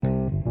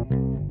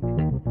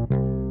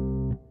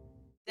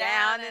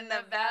down in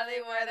the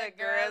valley where the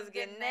girls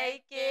get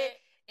naked.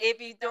 If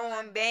you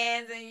throwing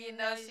bands and you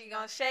know she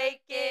gon'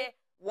 shake it.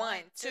 1,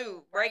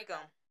 2, break 'em.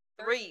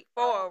 3,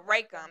 4,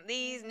 rake 'em.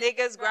 These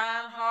niggas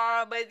grind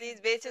hard, but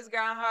these bitches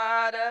grind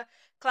harder.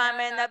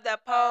 Climbing up the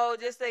pole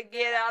just to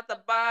get out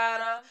the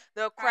bottom.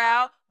 The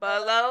crowd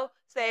below,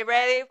 stay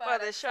ready for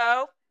the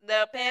show.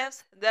 The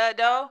pimps, the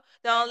dough,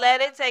 don't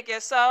let it take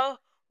your soul.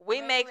 We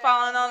make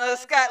falling on the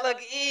sky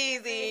look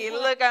easy.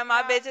 Look at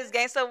my bitches,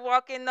 gangsta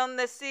walking on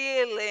the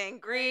ceiling.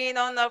 Green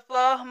on the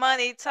floor,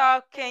 money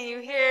talk, can you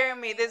hear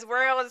me? This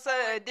world is so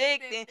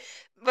addicting,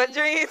 but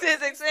dreams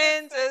is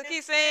expensive,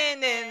 keep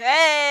singing.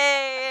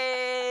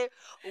 Hey,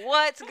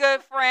 what's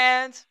good,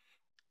 friends?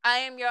 I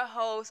am your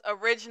host,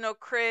 Original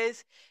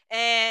Chris,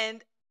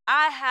 and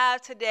I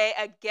have today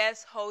a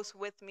guest host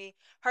with me.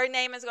 Her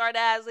name is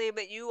Gardasley,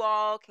 but you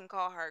all can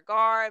call her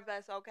Gar if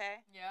that's okay.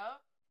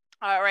 Yep.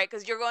 All right,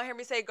 because you're going to hear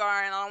me say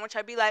Gar, and I don't want you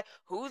to be like,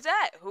 who's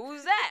that?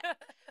 Who's that?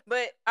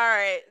 But, all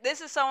right,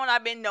 this is someone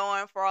I've been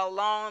knowing for a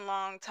long,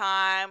 long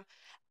time.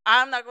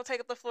 I'm not going to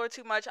take up the floor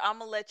too much. I'm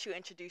going to let you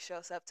introduce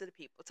yourself to the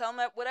people. Tell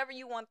them whatever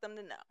you want them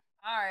to know.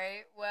 All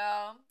right.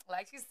 Well,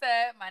 like you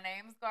said, my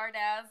name is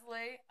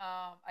Gardasley.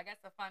 I guess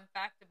a fun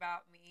fact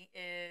about me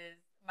is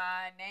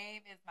my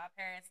name is my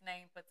parents'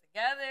 name put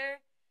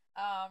together.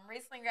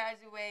 Recently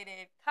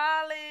graduated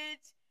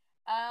college.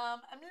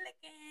 I'm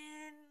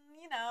looking,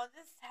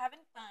 just having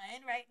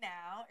fun right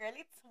now,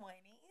 early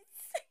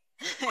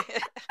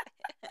 20s.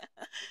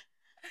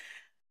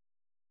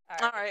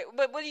 All right,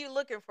 but what are you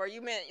looking for?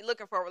 You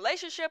looking for a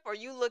relationship or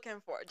you looking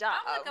for a job?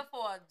 I'm looking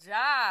for a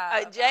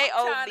job. A J-O-B.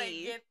 I'm trying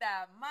to get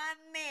that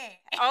money.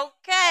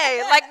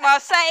 Okay, like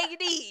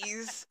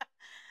Mercedes.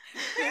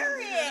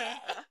 Period.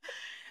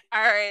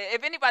 All right,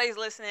 if anybody's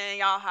listening,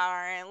 y'all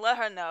hiring, let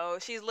her know.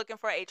 She's looking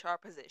for an HR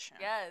position.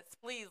 Yes,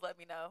 please let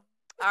me know.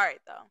 All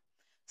right, though.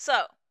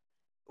 So,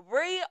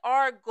 we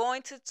are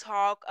going to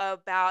talk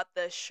about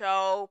the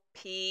show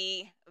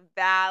P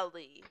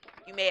Valley.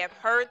 You may have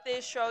heard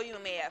this show. You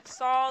may have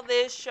saw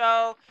this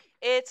show.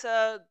 It's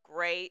a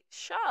great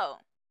show.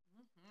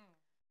 Mm-hmm.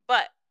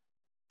 But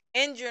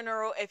in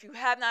general, if you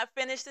have not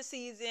finished the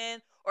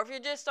season or if you're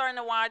just starting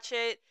to watch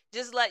it,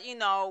 just let you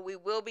know we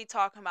will be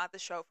talking about the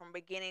show from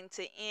beginning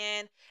to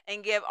end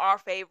and give our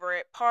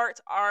favorite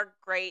parts, our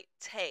great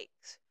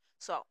takes.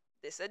 So,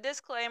 this is a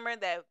disclaimer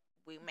that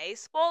we may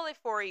spoil it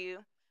for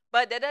you.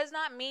 But that does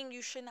not mean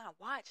you should not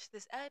watch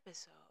this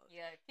episode.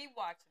 Yeah, keep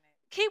watching it.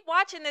 Keep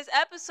watching this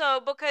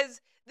episode because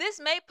this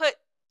may put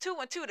 2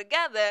 and 2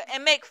 together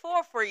and make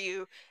 4 for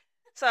you.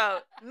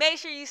 So make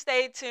sure you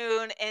stay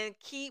tuned and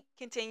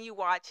continue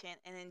watching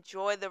and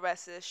enjoy the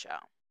rest of the show.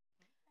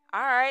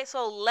 All right,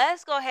 so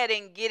let's go ahead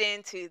and get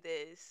into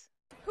this.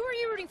 Who are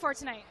you rooting for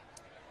tonight?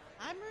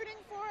 I'm rooting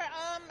for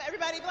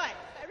everybody black.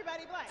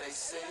 Everybody black. They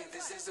say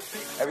this is a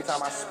big Every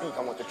time I speak,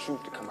 I want the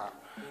truth to come out.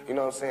 You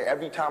know what I'm saying?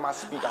 Every time I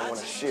speak, I want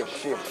to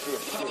shift. Yep, that's me.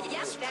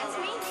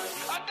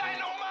 a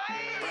dynamite.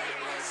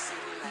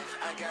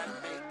 I gotta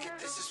make it.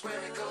 This is where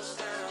it goes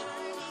down.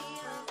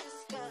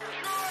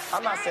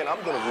 I'm not saying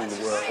I'm going to rule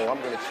the world or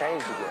I'm going to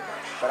change the world,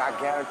 but I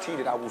guarantee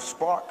that I will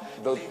spark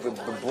the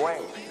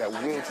brain that will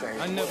change the world.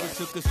 I never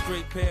took a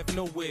straight path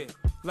nowhere.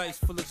 Life's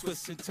full of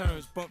twists and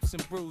turns, bumps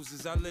and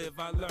bruises. I live,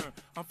 I learn.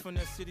 I'm from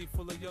that city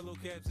full of yellow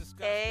cabs and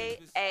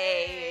skyscrapers.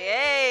 Hey.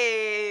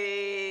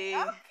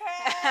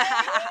 Okay.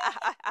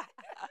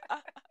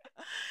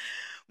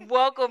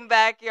 Welcome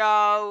back,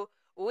 y'all.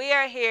 We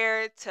are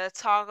here to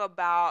talk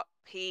about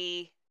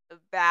P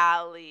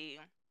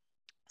Valley.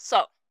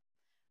 So,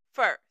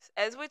 first,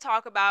 as we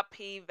talk about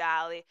P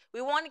Valley,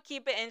 we want to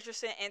keep it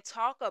interesting and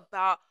talk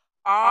about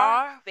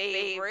our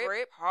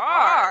favorite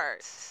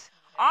parts.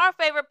 Our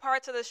favorite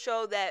parts of the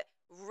show that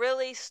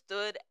really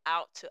stood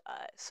out to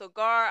us. So,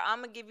 Gar, I'm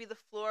going to give you the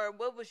floor.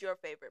 What was your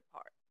favorite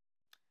part?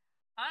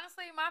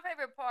 Honestly, my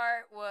favorite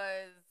part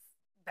was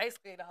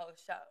basically the whole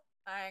show.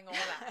 I ain't gonna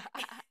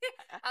lie.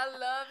 I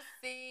love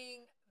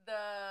seeing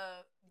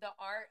the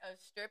art of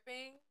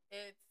stripping.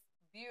 It's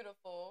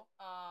beautiful.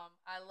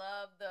 I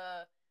love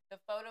the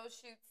photo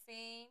shoot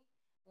scene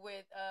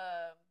with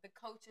the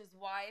coach's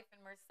wife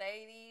and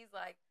Mercedes.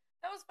 Like,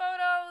 those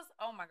photos,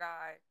 oh my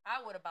God,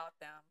 I would have bought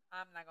them.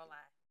 I'm not gonna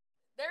lie.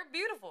 They're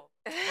beautiful.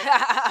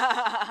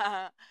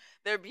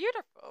 They're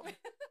beautiful.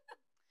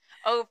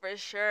 Oh, for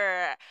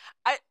sure.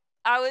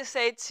 I would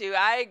say too,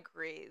 I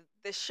agree.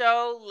 The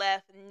show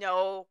left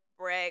no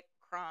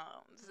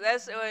breadcrumbs.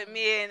 That's what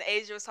me and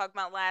Asia was talking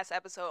about last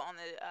episode on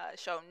the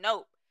show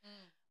Nope.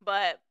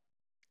 But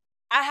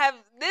I have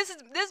this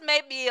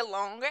may be a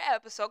longer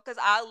episode because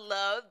I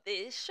love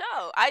this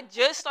show. I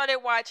just started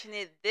watching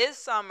it this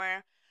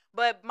summer.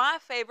 But my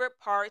favorite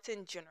parts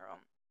in general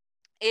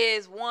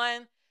is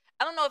one,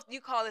 I don't know if you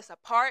call this a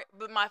part,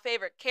 but my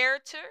favorite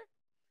character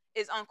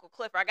is Uncle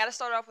Clifford. I got to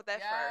start off with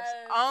that first.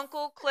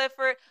 Uncle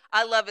Clifford,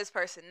 I love his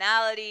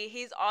personality.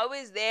 He's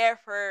always there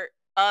for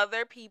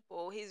other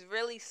people. He's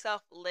really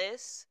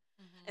selfless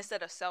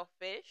instead of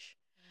selfish.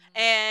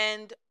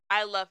 And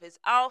I love his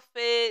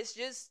outfits,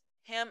 just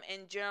him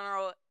in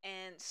general.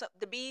 And so,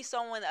 to be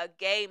someone, a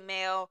gay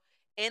male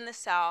in the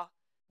South,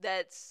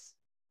 that's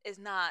is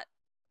not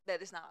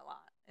that is not a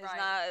lot. It's Right.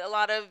 not a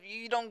lot of,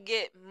 you don't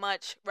get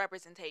much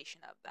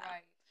representation of that.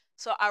 Right.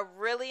 So I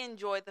really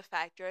enjoyed the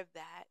factor of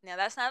that. Now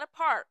that's not a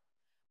part,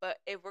 but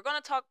if we're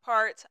gonna talk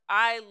parts,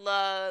 I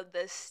love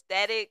the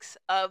aesthetics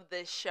of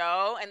the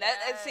show, and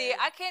that and see, Yes.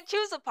 I can't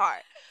choose a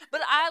part,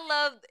 but I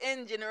love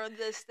in general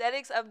the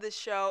aesthetics of the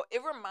show.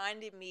 It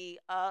reminded me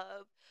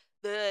of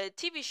the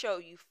TV show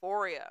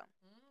Euphoria.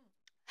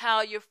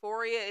 How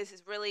Euphoria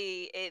is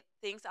really, it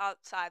thinks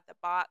outside the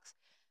box.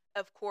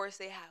 Of course,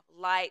 they have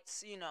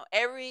lights, you know,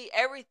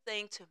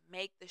 everything to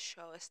make the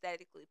show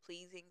aesthetically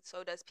pleasing.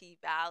 So does P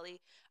Valley.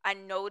 I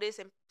noticed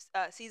in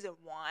season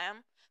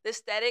 1, the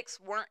aesthetics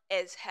weren't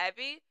as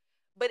heavy,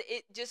 but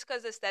it just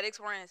because the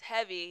aesthetics weren't as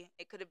heavy,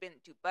 it could have been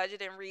due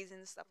budgeting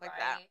reasons, stuff like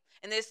that. Right.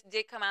 And this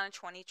did come out in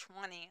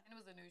 2020. And it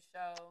was a new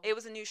show. It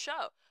was a new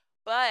show,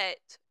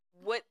 but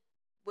what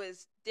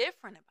was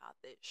different about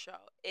this show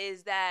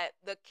is that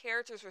the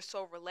characters were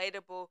so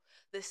relatable.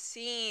 The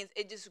scenes,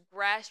 it just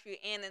grasps you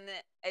in, and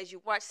then as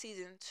you watch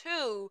season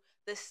 2,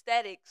 the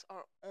aesthetics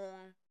are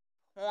on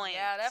point.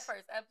 Yeah, that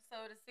first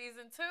episode of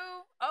season 2.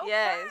 Okay.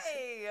 Yes,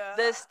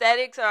 the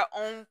aesthetics are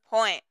on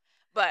point.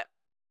 But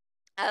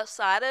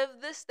outside of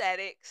the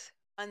aesthetics,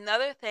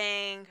 another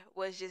thing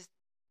was just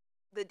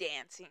the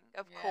dancing,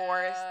 of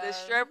course. The Yeah.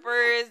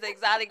 strippers, the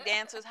exotic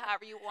dancers,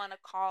 however you want to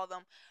call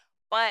them.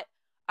 But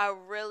I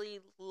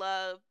really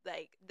love,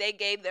 like, they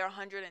gave their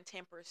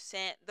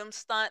 110%. Them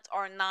stunts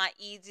are not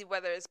easy,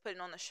 whether it's putting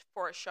on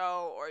for a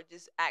show or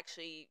just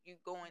actually you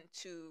going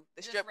to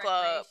the Just strip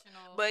club.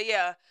 recreational. But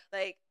yeah,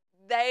 like,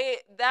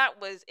 that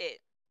was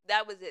it.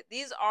 That was it.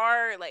 These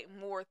are, like,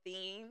 more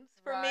themes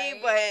for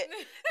me, Right.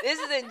 but this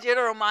is in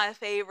general my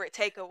favorite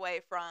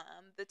takeaway from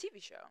the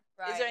TV show.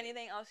 Is there Right.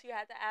 anything else you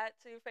had to add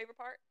to your favorite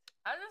part?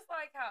 I just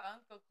like how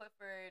Uncle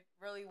Clifford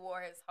really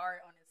wore his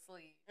heart on his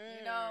sleeve.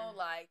 You know,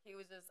 like he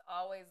was just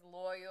always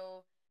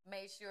loyal,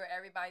 made sure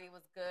everybody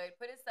was good,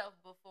 put others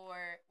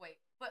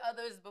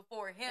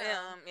before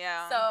him.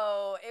 Yeah.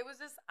 So it was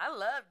just, I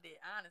loved it,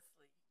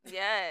 honestly.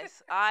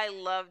 Yes, I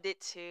loved it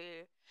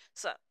too.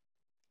 So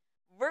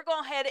we're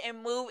going to head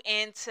and move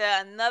into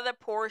another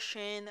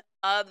portion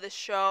of the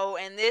show,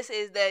 and this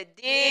is the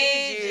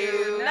Did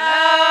You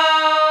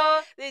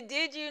Know? The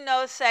Did You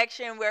Know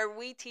section, where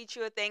we teach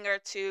you a thing or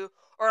two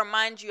or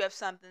remind you of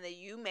something that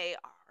you may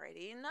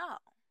already know.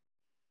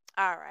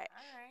 All right.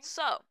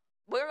 So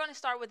we're going to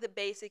start with the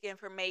basic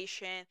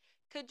information.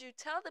 Could you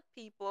tell the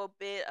people a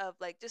bit of,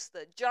 like, just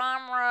the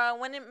genre,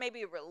 when it may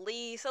be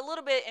released, a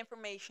little bit of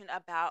information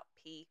about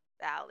P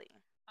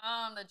Valley?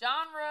 The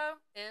genre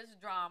is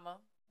drama.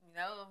 You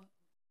know,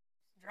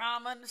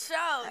 drama in the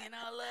show. You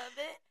know, I love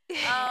it.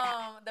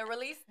 The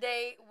release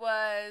date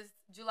was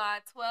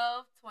July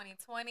 12th,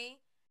 2020.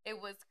 It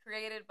was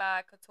created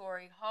by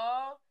Katori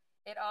Hall.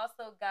 It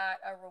also got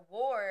a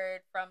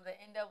reward from the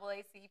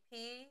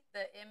NAACP,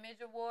 the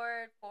Image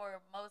Award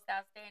for Most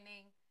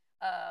Outstanding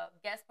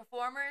Guest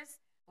Performers,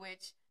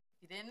 which,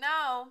 if you didn't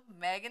know,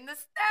 Megan Thee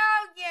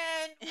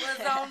Stallion was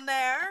on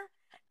there.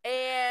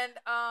 And,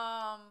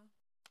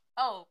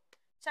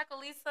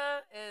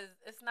 Chuckalisa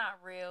it's not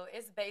real.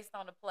 It's based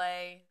on the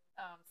play,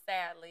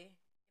 sadly.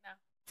 You know?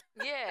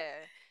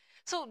 Yeah.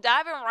 So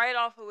diving right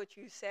off of what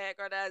you said,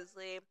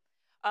 Gardazli,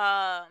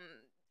 I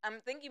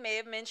think you may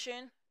have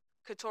mentioned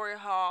Katori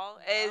Hall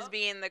as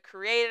being the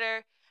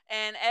creator.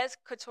 And as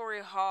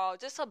Katori Hall,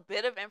 just a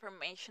bit of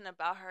information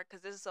about her,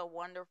 because this is a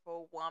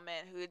wonderful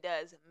woman who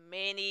does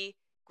many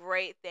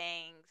great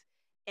things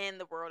in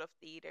the world of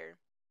theater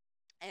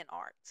and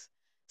arts.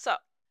 So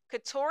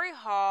Katori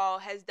Hall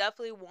has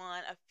definitely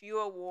won a few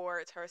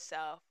awards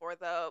herself, for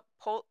the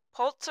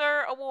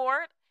Pulitzer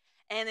Award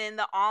and then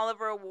the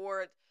Oliver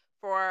Award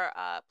for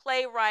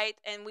playwright.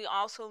 And we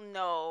also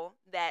know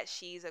that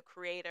she's a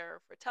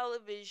creator for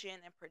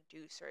television and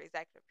producer,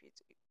 executive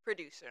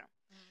producer.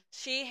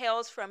 She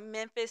hails from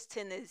Memphis,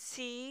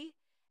 Tennessee,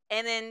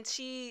 and then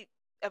she,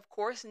 of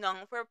course,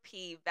 known for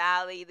P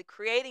Valley, the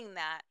creating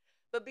that.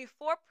 But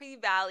before P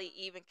Valley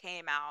even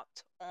came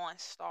out on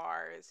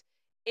Stars,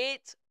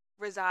 it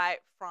reside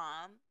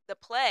from the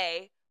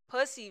play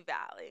Pussy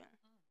Valley.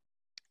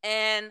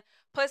 And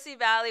Pussy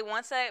Valley,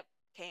 once that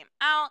came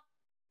out,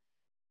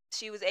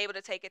 she was able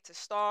to take it to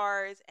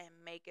Stars and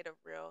make it a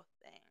real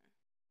thing.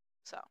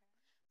 So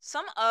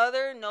some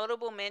other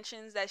notable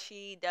mentions that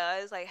she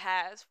does, like,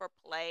 has for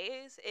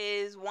plays,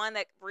 is one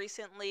that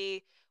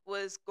recently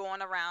was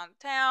going around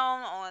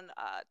town on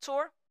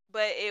tour,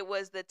 but it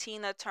was the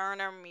Tina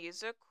Turner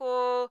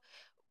musical.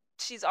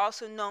 She's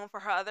also known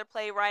for her other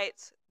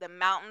playwrights, The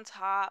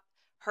Mountaintop,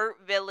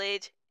 Hurt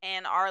Village,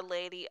 and Our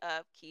Lady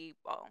of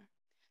Kibo.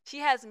 She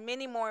has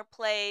many more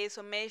plays,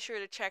 so make sure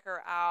to check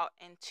her out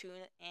and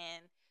tune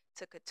in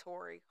to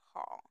Katori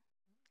Hall.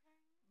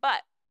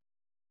 But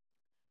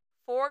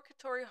for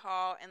Katori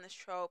Hall and the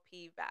show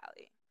P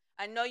Valley,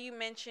 I know you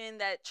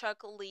mentioned that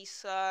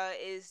Chuckalisa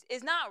is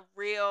not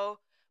real,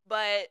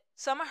 but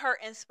some of her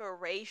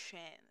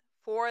inspiration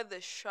for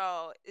the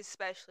show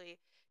especially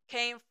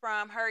came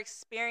from her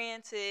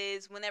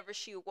experiences whenever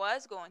she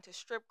was going to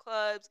strip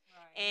clubs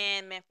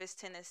in Memphis,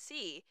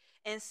 Tennessee,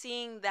 and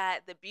seeing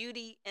that the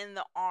beauty in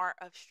the art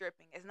of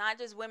stripping is not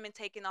just women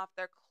taking off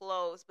their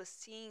clothes, but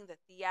seeing the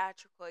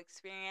theatrical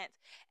experience.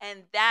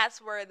 And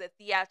that's where the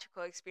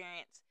theatrical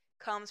experience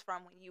comes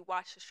from when you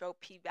watch the show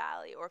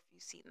P-Valley or if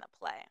you've seen the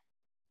play.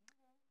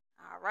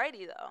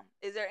 Alrighty, though.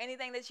 Is there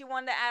anything that you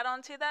wanted to add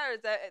on to that, or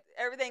is that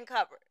everything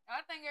covered? I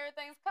think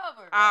everything's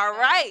covered. All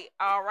right.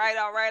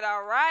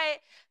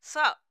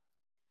 So,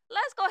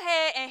 let's go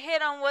ahead and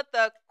hit on with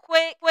the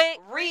quick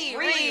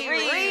remix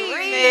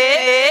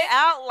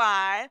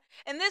outline.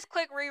 And this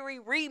quick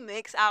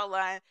remix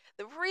outline,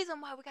 the reason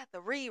why we got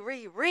the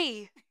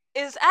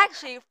is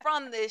actually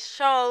from this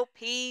show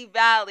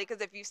P-Valley.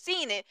 Because if you've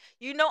seen it,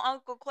 you know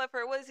Uncle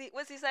Clifford. What's he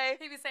say?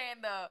 He be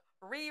saying the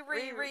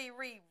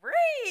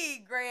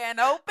grand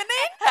opening.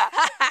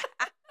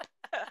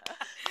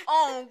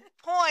 On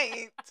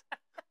point.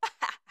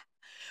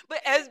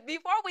 But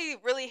before we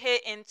really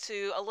hit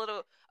into a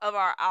little of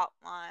our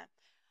outline,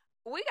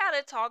 we got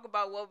to talk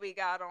about what we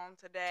got on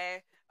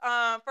today.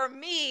 For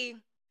me,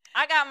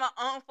 I got my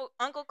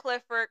Uncle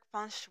Clifford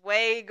feng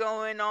shui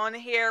going on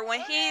here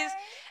when he's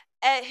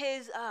at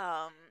his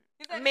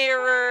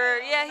mirror.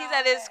 He's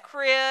at his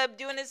crib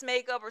doing his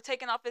makeup or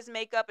taking off his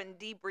makeup and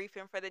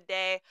debriefing for the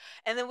day.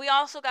 And then we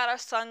also got our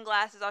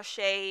sunglasses, our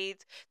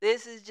shades.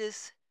 This is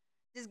just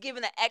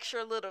giving an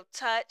extra little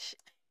touch.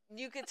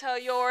 You could tell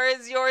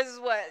yours. Yours is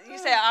what? You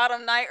said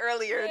Autumn Night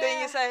earlier.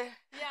 Then you say...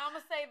 Yeah, I'm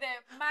going to say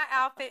that my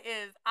outfit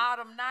is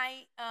Autumn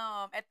Night.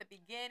 At the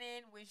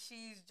beginning, when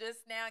she's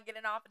just now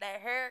getting off of that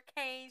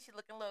hurricane, she's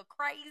looking a little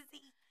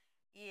crazy.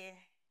 Yeah,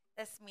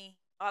 that's me.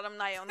 Autumn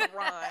Night on the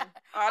run.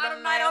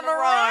 Autumn Night on the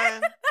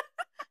run.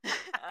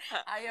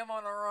 I am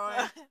on the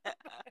run.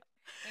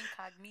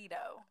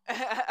 Incognito.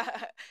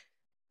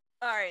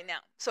 All right, now,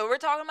 so we're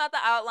talking about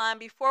the outline.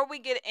 Before we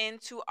get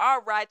into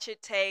our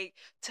ratchet take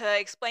to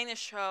explain the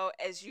show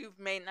as you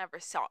may never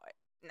saw it.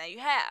 Now you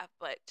have,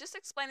 but just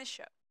explain the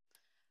show.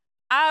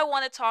 I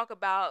want to talk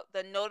about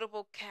the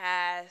notable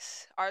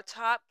cast, our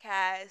top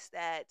cast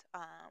that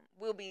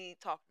we'll be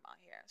talking about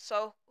here.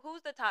 So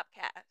who's the top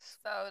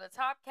cast? So the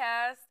top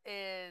cast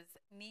is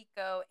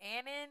Nico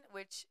Annan,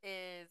 which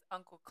is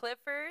Uncle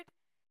Clifford.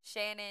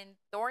 Shannon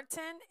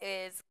Thornton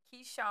is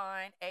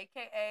Keyshawn,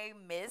 a.k.a.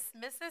 Miss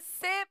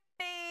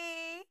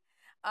Mississippi.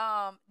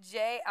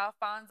 J.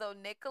 Alfonso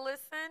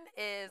Nicholson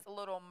is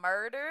Little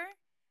Murder.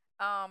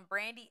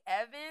 Brandy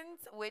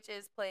Evans, which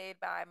is played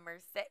by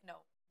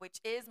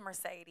Mercedes,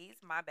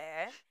 my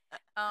bad.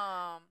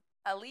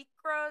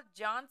 Alikra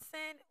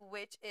Johnson,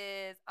 which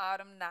is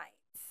Autumn Night.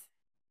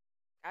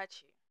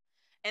 Got you.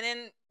 And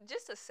then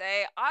just to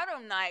say,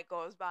 Autumn Night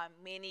goes by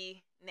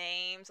many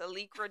names.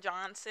 Alikra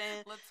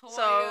Johnson. Latoya.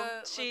 So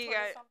she Latoya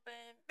got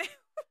something.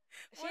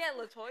 She had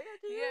Latoya.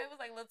 Yeah, it was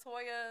like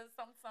Latoya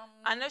something.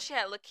 I know she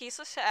had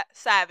Lakeisha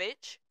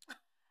Savage.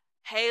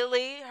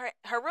 Haley.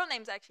 Her real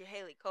name's actually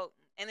Haley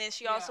Colton. And then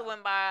she also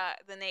went by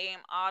the name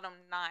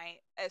Autumn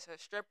Night as her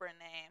stripper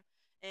name.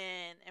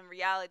 And in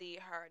reality,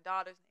 her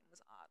daughter's name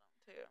was Autumn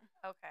too.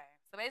 Okay,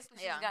 so basically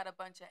she's got a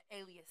bunch of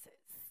aliases.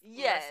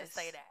 Yes. Let's just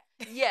say that.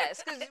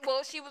 Yes,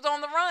 because she was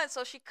on the run,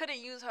 so she couldn't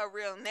use her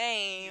real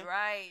name. You're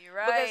right.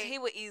 Because he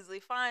would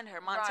easily find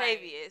her,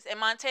 Montavious. Right. And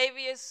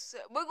Montavious,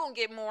 we're going to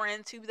get more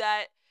into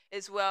that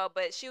as well,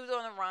 but she was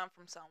on the run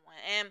from someone.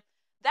 And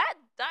that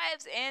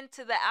dives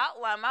into the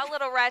outline, my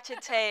little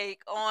ratchet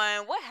take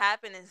on what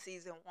happened in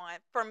season 1.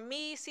 For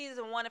me,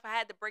 season 1, if I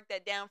had to break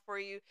that down for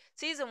you,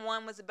 season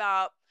 1 was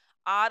about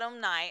Autumn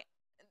Night.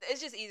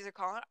 It's just easier to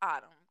call her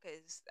Autumn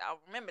because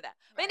I'll remember that.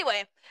 But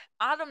anyway,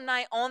 Autumn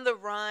Night on the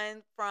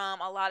run from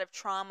a lot of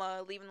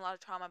trauma, leaving a lot of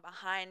trauma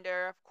behind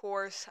her. Of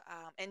course,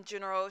 in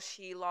general,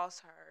 she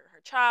lost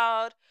her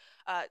child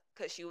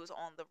because she was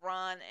on the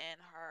run and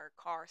her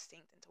car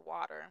sinked into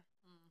water.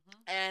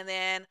 Mm-hmm. And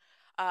then,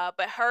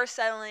 but her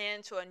settling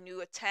into a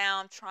new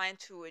town, trying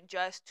to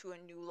adjust to a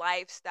new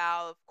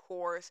lifestyle, of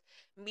course,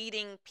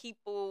 meeting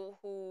people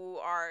who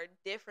are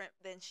different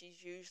than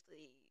she's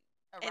usually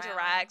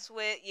interacts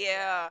with,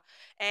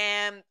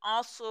 and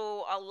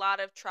also a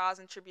lot of trials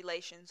and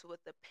tribulations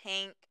with the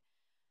pink.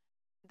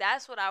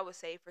 That's what I would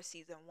say for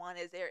season 1.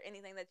 Is there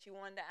anything that you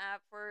wanted to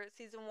add for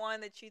season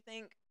 1 that you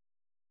think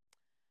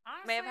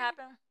may have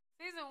happened?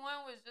 Season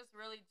 1 was just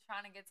really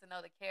trying to get to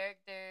know the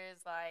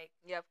characters, like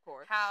of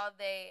course, how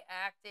they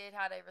acted,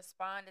 how they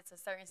responded to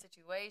certain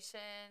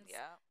situations.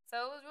 Yeah.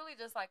 So it was really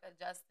just like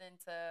adjusting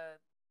to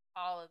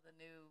all of the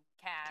new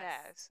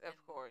cast, of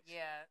course.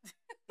 Yeah.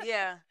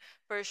 Yeah,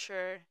 for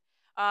sure.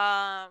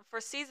 For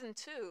season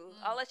 2,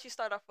 I'll let you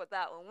start off with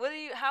that one.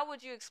 How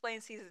would you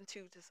explain season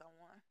 2 to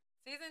someone?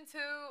 Season 2,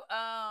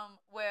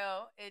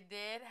 well, it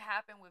did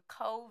happen with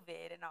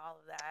COVID and all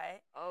of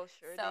that. Oh,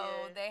 sure did.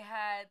 So they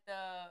had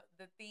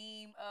the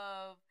theme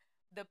of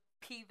the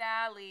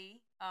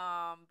P-Valley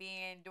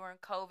being during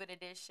COVID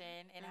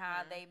edition and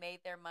how they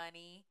made their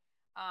money.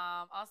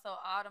 Also,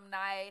 Autumn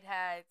Night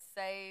had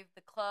saved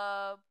the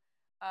club.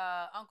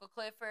 Uncle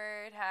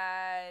Clifford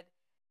had,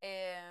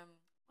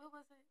 what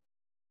was it?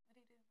 What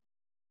did he do?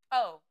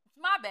 Oh,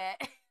 my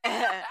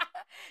bad.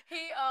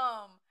 He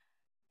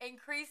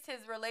increased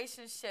his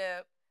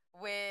relationship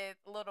with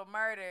Little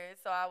Murder,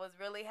 so I was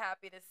really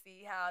happy to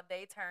see how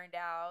they turned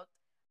out.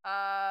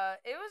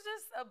 It was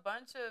just a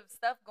bunch of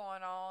stuff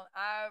going on.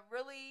 I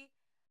really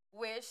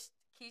wished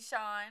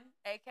Keyshawn,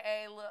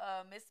 aka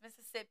Miss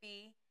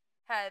Mississippi,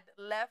 had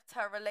left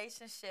her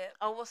relationship.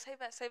 Oh, well, save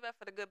that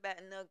for the good, bad,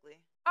 and ugly.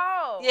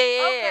 Oh,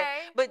 Yeah.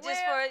 okay. But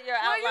just for your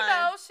outline.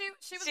 Well, you know,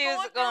 she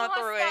was going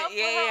through her stuff with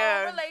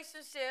her own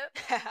relationship,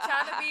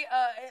 trying to be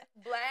a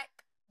black,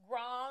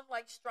 grown,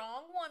 like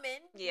strong woman.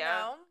 Yeah.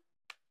 You know.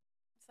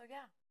 So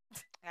yeah.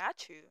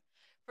 Got you.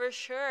 For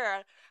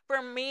sure.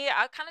 For me,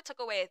 I kind of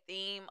took away a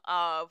theme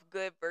of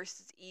good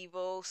versus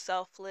evil,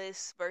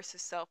 selfless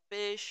versus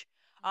selfish.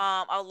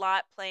 A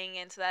lot playing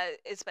into that,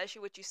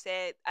 especially what you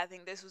said. I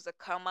think this was a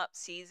come up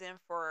season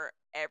for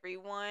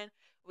everyone.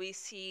 We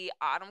see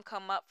Autumn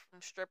come up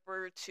from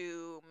stripper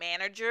to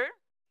manager.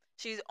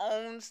 She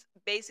owns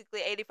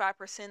basically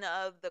 85%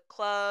 of the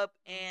club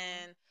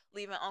and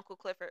leaving Uncle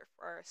Clifford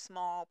for a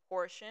small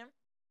portion.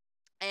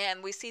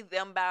 And we see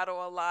them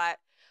battle a lot.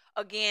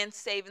 Again,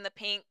 saving the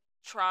pink,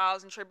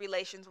 trials and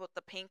tribulations with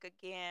the pink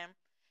again.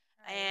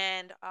 Right.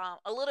 And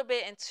a little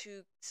bit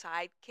into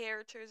side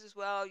characters as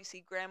well. You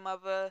see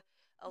grandmother,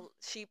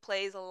 she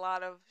plays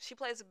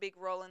a big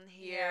role in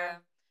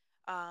here,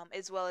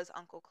 as well as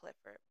Uncle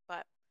Clifford.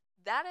 But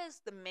that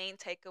is the main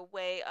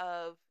takeaway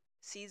of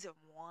season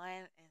 1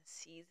 and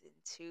season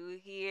 2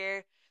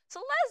 here.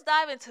 So let's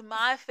dive into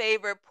my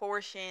favorite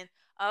portion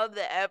of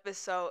the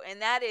episode,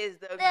 and that is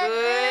the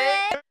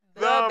good,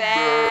 the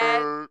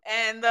bad,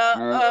 and the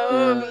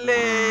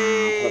ugly.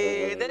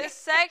 This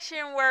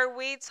section where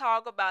we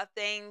talk about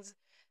things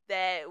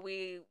that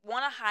we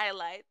want to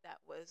highlight that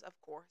was, of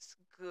course,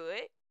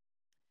 good,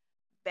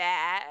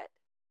 bad,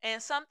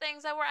 and some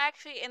things that were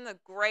actually in the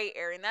gray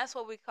area, and that's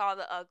what we call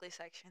the ugly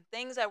section.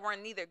 Things that were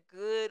neither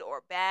good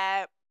or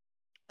bad.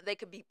 They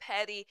could be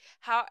petty,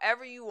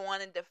 however you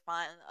want to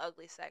define the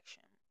ugly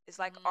section. It's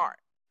like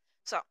art.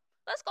 So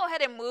let's go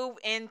ahead and move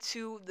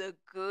into the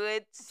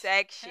good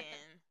section.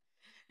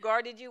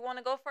 Gar, did you want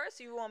to go first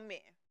or you want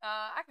me?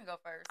 I can go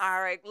first.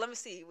 All right, let me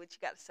see what you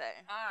got to say.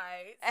 All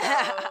right.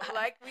 So,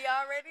 like we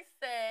already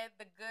said,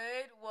 the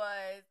good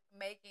was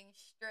making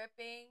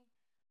stripping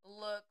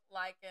look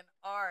like an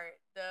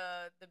art.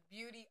 The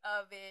beauty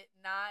of it,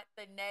 not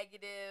the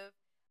negative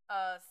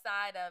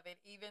side of it,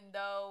 even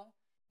though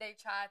they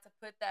tried to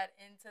put that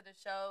into the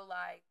show,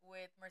 like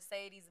with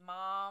Mercedes'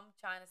 mom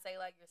trying to say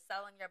like you're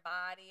selling your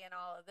body and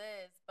all of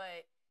this,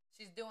 but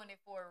she's doing it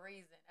for a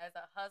reason, as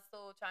a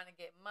hustle, trying to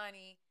get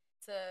money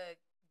to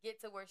get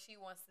to where she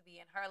wants to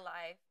be in her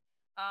life.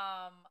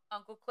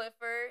 Uncle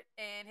Clifford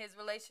and his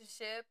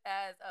relationship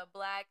as a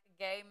black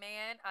gay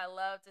man, I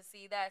love to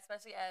see that,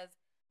 especially as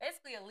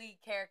basically a lead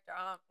character.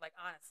 Like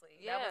honestly,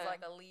 that was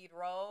like a lead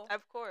role.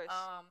 Of course.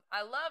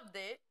 I loved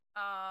it.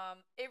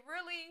 It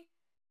really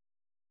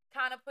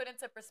kind of put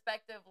into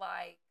perspective,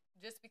 like,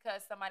 just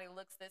because somebody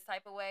looks this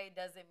type of way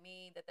doesn't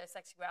mean that their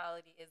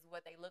sexuality is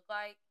what they look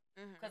like.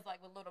 Because,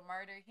 like, with Little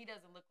Murder, he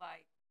doesn't look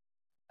like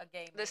a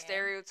gay man. The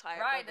stereotype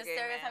right, of a the gay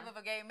stereotype man. of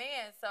a gay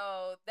man.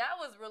 So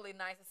that was really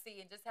nice to see,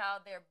 and just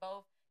how they're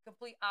both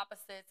complete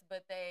opposites,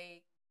 but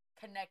they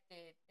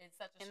connected in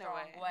such a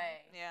strong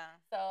way. Yeah.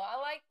 So I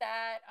like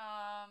that.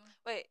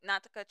 Wait,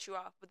 not to cut you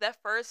off, but that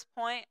first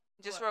point,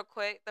 just real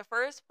quick, the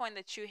first point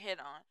that you hit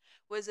on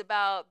was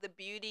about the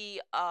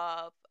beauty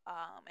of,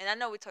 and I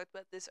know we talked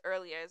about this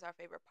earlier as our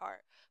favorite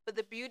part, but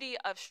the beauty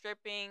of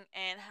stripping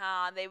and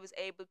how they was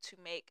able to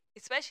make,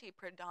 especially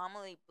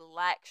predominantly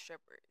black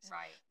strippers.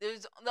 Right.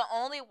 There's the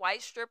only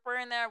white stripper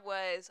in there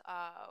was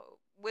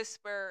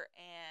Whisper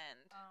and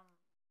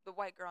the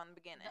white girl in the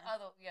beginning. The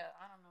other,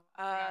 I don't know.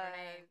 I forgot her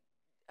name.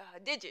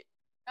 Digit.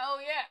 Oh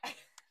yeah.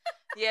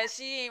 Yeah,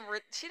 she didn't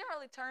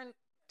really turn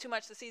too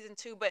much to season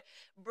 2, but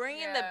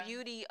bringing the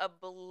beauty of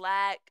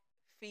black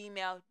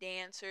female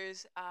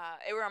dancers,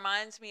 it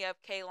reminds me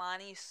of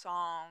Kehlani's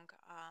song.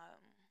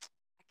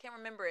 I can't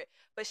remember it,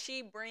 but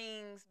she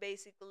brings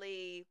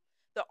basically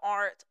the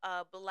art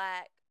of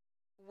black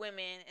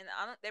women, and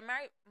there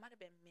might have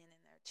been men in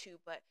there too,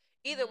 but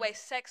either way,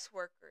 sex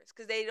workers,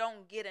 because they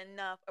don't get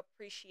enough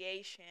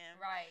appreciation.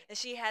 Right. And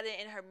she had it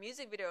in her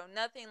music video,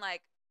 nothing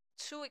like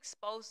too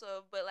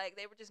explosive, but like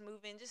they were just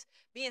moving, just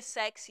being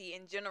sexy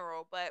in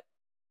general, but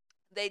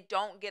they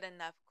don't get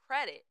enough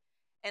credit.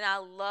 And I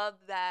love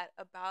that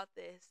about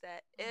this,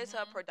 that it's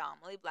a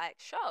predominantly black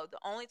show. The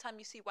only time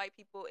you see white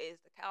people is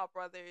the Cow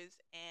Brothers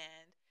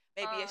and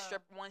maybe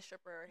one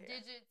stripper here.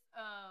 Digit's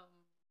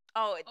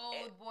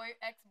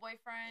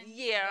ex-boyfriend.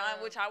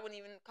 Yeah, which I wouldn't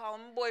even call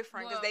him a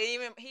boyfriend, because he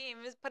even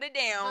put it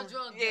down. The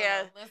drug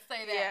dealer. Let's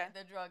say that. Yeah.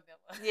 The drug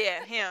dealer.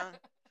 Yeah, him.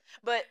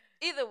 But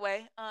either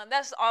way,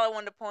 that's all I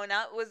wanted to point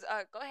out was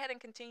go ahead and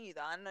continue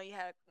though. I know you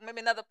had maybe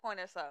another point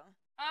or so.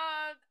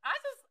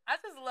 I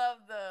just love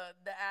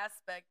the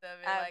aspect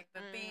of it, like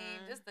the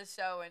theme, just the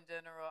show in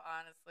general.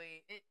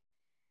 Honestly, it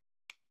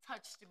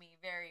touched me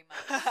very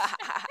much.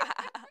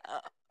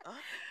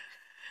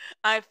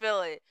 I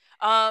feel it.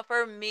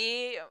 For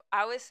me,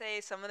 I would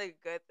say some of the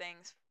good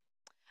things.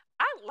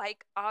 I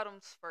like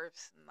Autumn's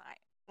first night.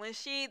 When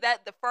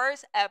the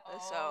first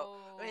episode,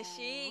 when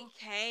she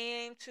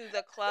came to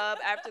the club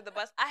after the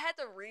bus, I had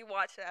to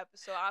rewatch the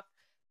episode. I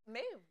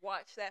may have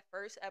watched that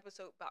first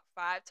episode about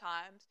 5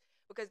 times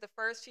because the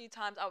first few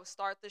times I would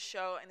start the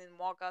show and then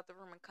walk out the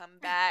room and come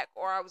back,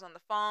 or I was on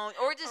the phone,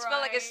 or it just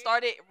felt like it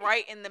started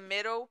right in the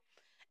middle.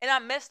 And I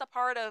missed a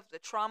part of the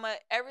trauma.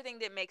 Everything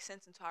didn't make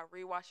sense until I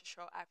rewatched the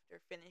show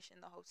after finishing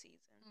the whole season.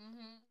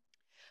 Mm-hmm.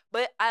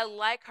 But I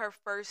like her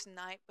first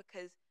night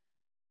because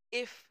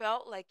it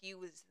felt like you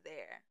was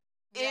there.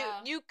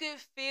 Yeah. You could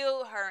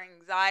feel her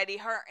anxiety,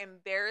 her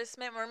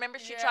embarrassment. Remember,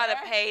 she tried to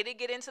pay to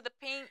get into the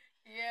pink.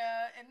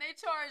 Yeah, and they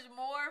charge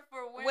more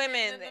for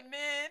women than the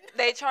men.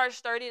 They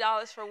charge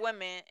 $30 for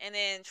women and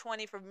then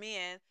 $20 for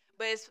men.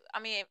 But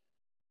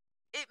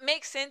it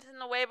makes sense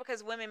in a way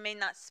because women may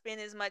not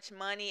spend as much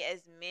money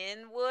as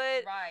men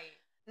would. Right.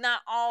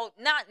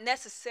 Not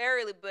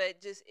necessarily,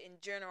 but just in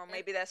general.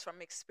 Maybe that's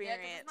from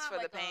experience it's not for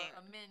like the pain.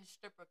 a men's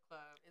stripper club.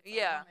 It's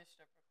Yeah. a women's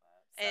stripper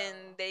club. So.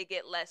 And they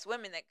get less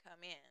women that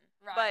come in.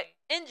 Right.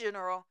 But in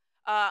general,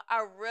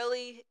 I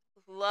really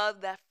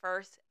love that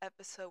first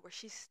episode where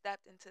she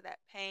stepped into that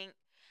paint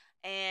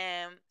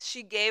and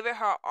she gave it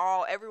her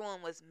all.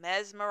 Everyone was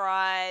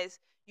mesmerized.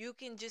 You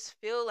can just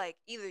feel like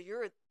either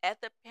you're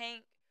at the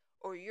paint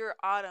or you're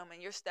Autumn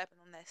and you're stepping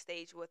on that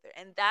stage with her.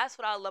 And that's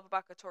what I love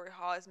about Katori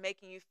Hall, is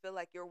making you feel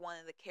like you're one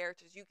of the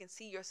characters. You can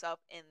see yourself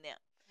in them.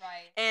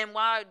 Right. And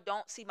while I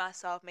don't see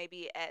myself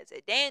maybe as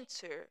a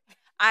dancer,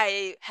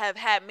 I have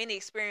had many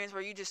experiences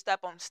where you just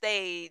step on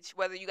stage,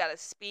 whether you got to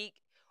speak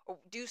or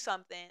do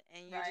something,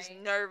 and you're just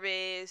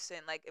nervous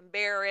and like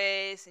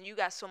embarrassed, and you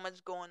got so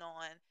much going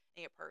on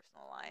in your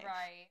personal life.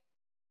 Right.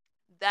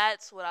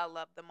 That's what I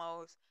love the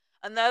most.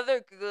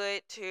 Another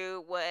good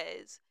too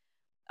was,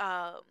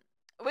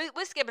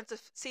 we're skipping to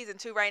season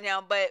 2 right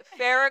now, but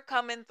Farrah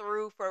coming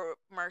through for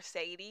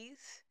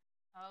Mercedes.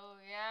 Oh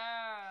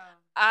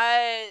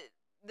yeah.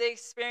 The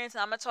experience,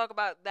 and I'm gonna talk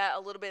about that a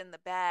little bit in the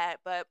bad,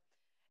 but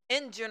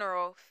in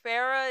general,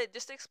 Farrah,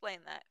 just to explain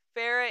that,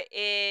 Farrah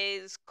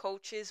is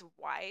Coach's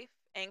wife,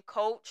 and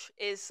Coach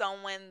is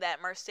someone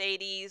that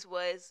Mercedes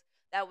was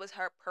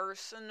her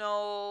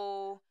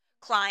personal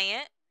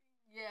client.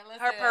 Yeah,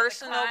 her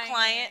personal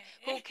client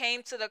who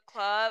came to the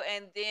club,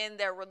 and then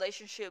their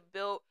relationship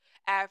built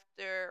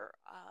after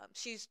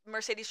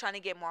Mercedes trying to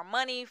get more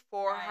money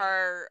for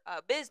her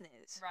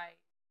business. Right.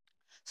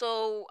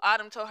 So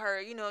Autumn told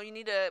her, you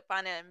need to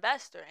find an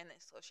investor, and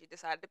so she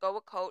decided to go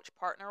with Coach,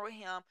 partner with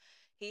him.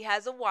 He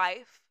has a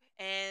wife,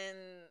 and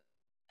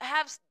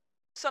have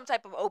some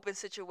type of open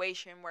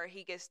situation where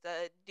he gets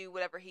to do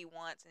whatever he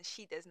wants, and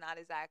she does not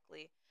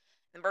exactly.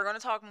 And we're going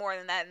to talk more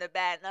than that in the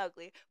bad and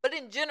ugly. But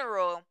in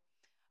general,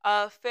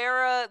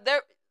 Farrah,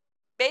 there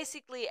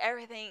basically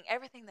everything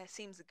that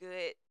seems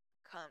good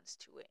comes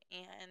to it,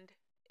 and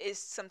it's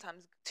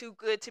sometimes too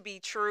good to be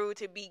true,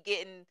 to be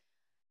getting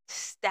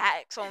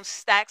stacks on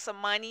stacks of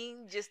money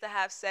just to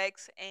have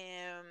sex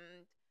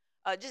and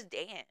just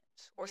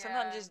dance, or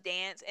sometimes just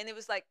dance, and it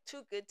was like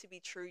too good to be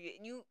true.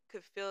 You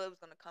could feel it was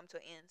going to come to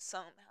an end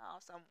somehow,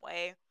 some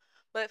way.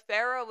 But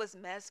Farrah was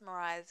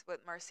mesmerized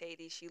with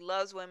Mercedes. She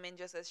loves women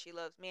just as she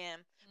loves men,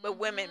 but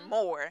women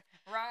more.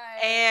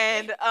 Right.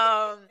 And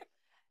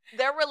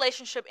their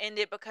relationship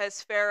ended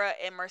because Farrah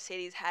and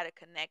Mercedes had a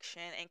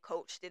connection, and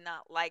Coach did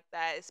not like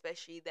that,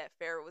 especially that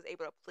Farrah was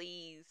able to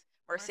please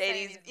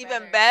Mercedes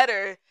even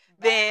better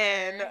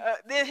than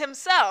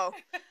himself.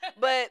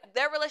 But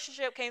their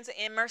relationship came to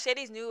end.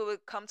 Mercedes knew it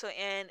would come to an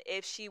end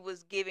if she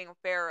was giving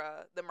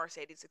Farrah the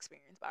Mercedes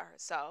experience by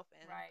herself.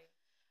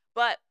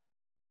 But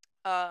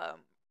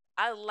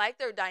I like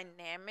their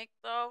dynamic,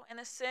 though, in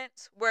a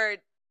sense, where,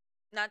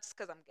 not just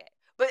because I'm gay,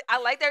 but I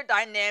like their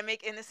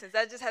dynamic in a sense.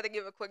 I just had to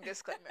give a quick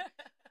disclaimer.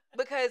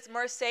 Because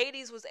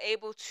Mercedes was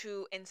able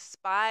to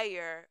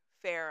inspire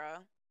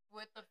Farrah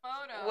with the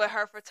photo, with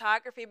her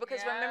photography, because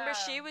remember,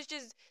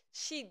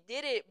 she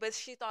did it, but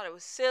she thought it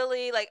was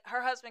silly. Like,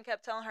 her husband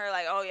kept telling her,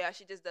 like, oh yeah,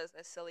 she just does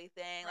that silly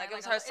thing. Like, it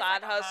was her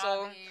side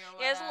hustle.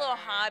 Yeah, it's a little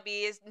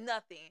hobby. It's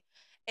nothing.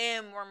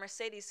 And when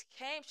Mercedes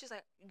came, she's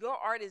like, your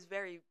art is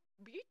very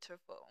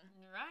beautiful.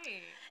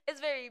 Right. It's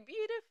very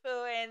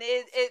beautiful, and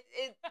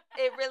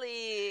it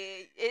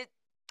really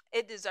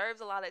it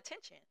deserves a lot of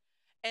attention.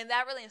 And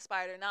that really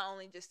inspired her, not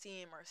only just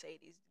seeing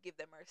Mercedes, give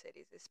the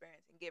Mercedes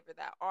experience and give her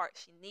that art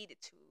she needed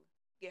to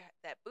get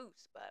that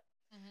boost. But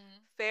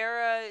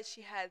Farrah,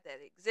 she had that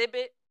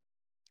exhibit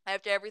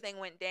after everything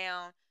went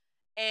down.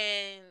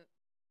 And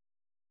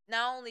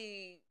not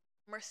only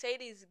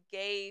Mercedes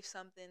gave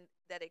something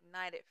that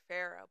ignited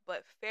Farrah,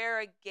 but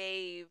Farrah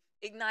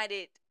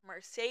ignited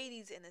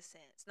Mercedes in a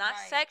sense. Not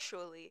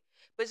sexually,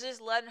 but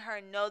just letting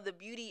her know the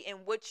beauty in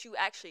what you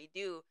actually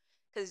do.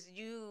 Because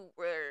you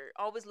were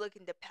always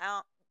looking to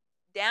pound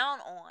down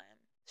on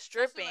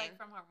stripping. Especially, like,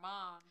 from her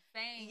mom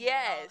saying it all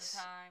Yes. the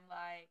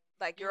time,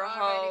 Like, you're a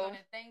already hoe.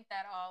 gonna think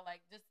that all,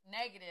 like, just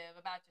negative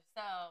about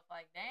yourself.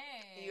 Like,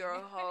 dang, You're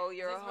a hoe.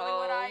 You're is a this hoe. really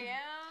what I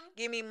am?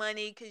 Give me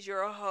money because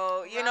you're a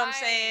hoe. You know what I'm Right.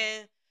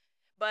 saying?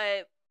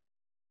 But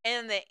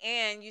in the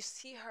end, you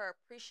see her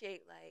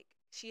appreciate, like,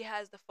 she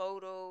has the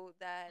photo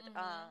that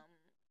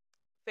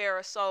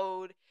Farrah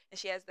sold, and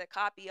she has the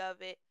copy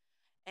of it,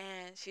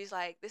 and she's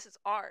like, this is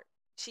art.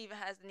 She even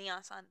has the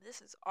neon sign,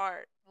 this is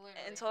art.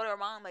 Literally. And told her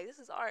mom, like, this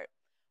is art.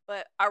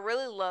 But I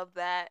really love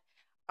that.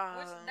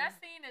 Which that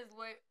scene is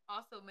what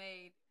also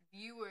made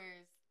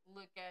viewers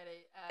look at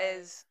it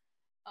as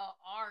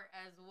art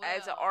as well.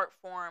 As an art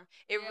form.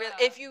 It really,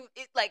 if you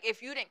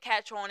didn't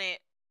catch on it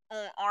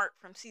on art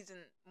from season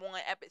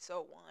 1,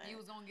 episode 1, you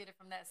was gonna get it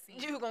from that scene.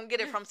 You were gonna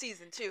get it from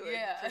season 2,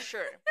 yeah, for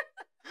sure.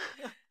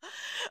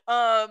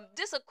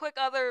 Just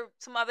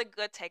some other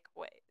good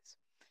takeaways.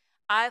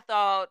 I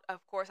thought,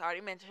 of course, I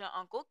already mentioned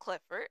Uncle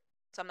Clifford,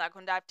 so I'm not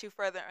gonna dive too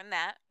further on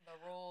that. The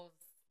rules.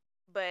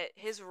 But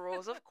his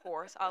rules, of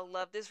course, I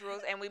loved his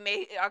rules, and we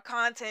made our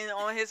content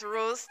on his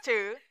rules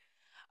too.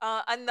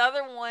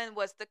 Another one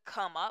was the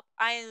come up.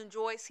 I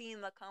enjoyed seeing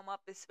the come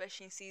up,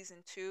 especially in season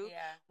 2. Yeah.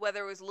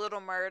 Whether it was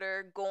Little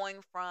Murder,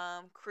 going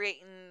from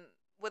creating,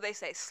 what they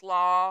say,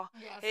 slaw.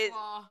 Yeah,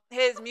 slaw.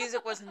 His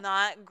music was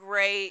not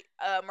great.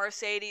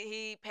 Mercedes,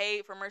 he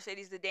paid for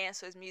Mercedes to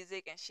dance to his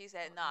music, and she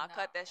said, nah,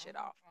 cut that shit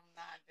off.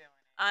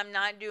 I'm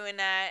not doing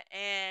that.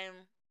 And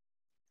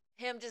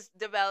him just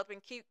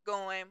developing, keep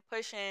going,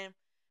 pushing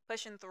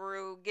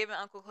through, giving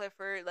Uncle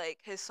Clifford, like,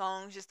 his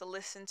songs just to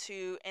listen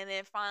to, and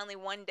then finally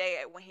one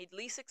day when he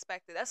least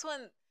expected, that's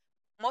when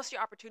most of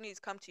your opportunities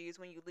come to you, is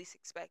when you least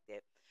expect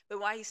it. But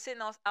while he's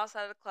sitting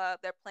outside of the club,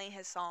 they're playing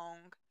his song,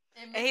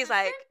 and he's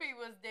like, Mississippi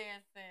was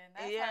dancing.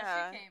 That's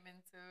how she came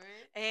into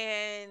it.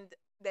 And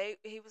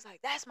he was like,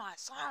 that's my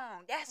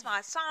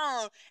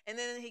song, and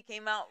then he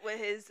came out with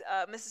his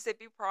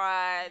Mississippi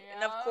Pride,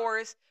 and of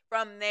course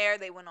from there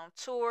they went on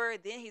tour.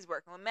 Then he's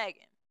working with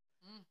Megan.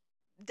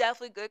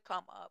 Definitely good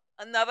come up.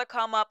 Another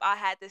come up I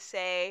had to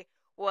say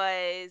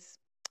was,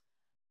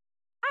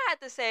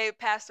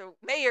 Pastor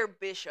Mayor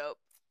Bishop.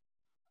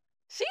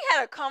 She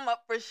had a come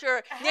up for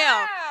sure.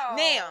 Now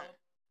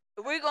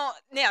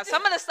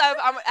some of the stuff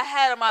I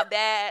had on my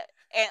bad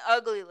and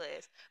ugly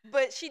list,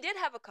 but she did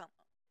have a come up.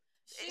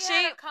 She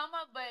had a come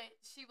up, but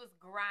she was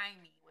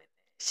grimy with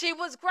it. She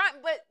was grimy,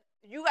 but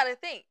you got to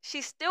think,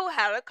 she still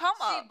had a come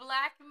up. She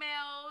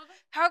blackmailed.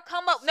 Her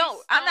come up.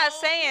 No, I'm not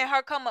saying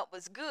her come up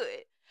was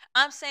good.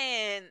 I'm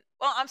saying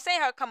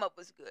her come up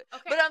was good.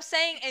 Okay. But I'm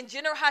saying in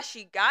general how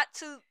she got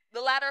to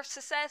the ladder of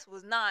success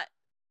was not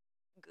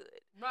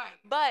good. Right.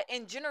 But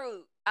in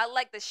general, I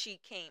like that she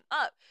came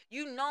up.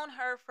 You known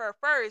her for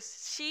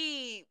first.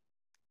 She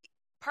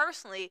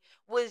personally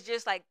was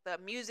just like the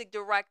music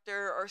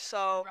director or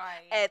so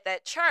at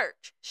that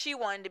church. She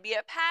wanted to be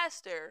a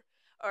pastor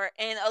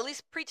and at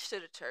least preach to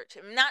the church.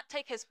 Not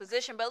take his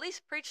position, but at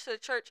least preach to the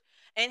church.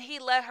 And he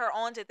led her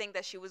on to think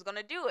that she was going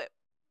to do it.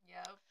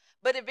 Yeah.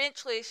 But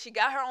eventually, she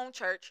got her own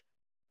church.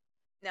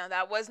 Now,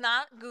 that was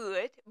not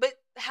good, but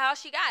how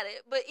she got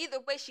it. But either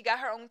way, she got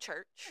her own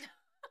church.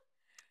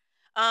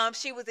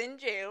 She was in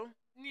jail.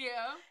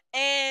 Yeah.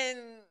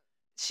 And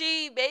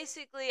she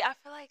basically, I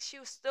feel like she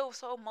was still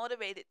so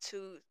motivated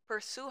to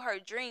pursue her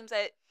dreams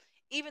that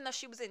even though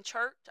she was in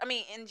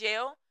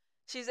jail,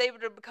 she was able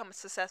to become a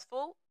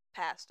successful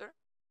pastor.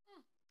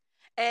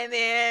 And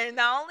then,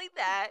 not only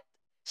that,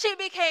 she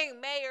became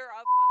mayor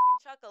of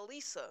fucking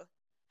Chucalissa.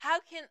 How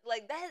can,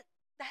 like,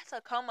 that's a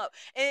come up.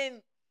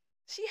 And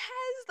she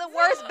has the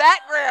worst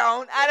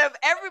background out of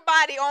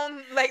everybody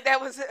on, like,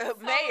 that was a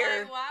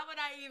mayor. Like, why would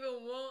I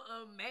even want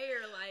a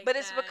mayor like that? But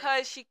it's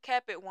because she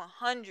kept it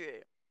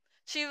 100.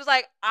 She was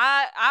like,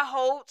 I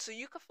hold so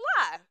you could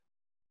fly.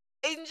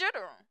 In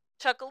general.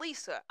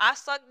 Chucalissa. I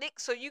suck dick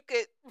so you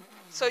could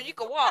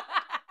walk.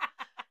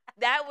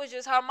 That was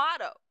just her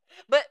motto.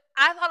 But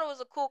I thought it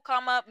was a cool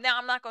come up. Now,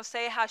 I'm not going to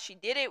say how she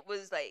did it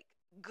was, like,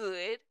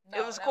 good. No,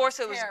 it was, of course,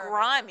 it was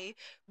grimy,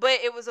 but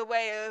it was a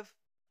way of,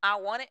 I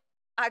want it,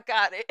 I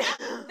got it.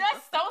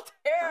 That's so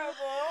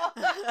terrible.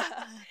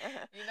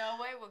 You know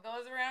what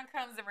goes around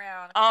comes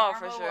around. Oh, Karma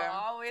for sure. will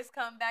always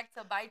come back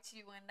to bite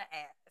you in the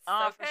ass.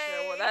 Oh, okay? for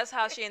sure. Well, that's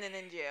how she ended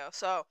in jail.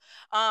 So,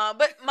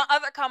 but my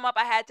other come up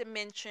I had to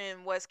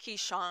mention was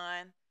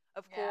Keyshawn,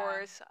 of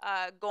course,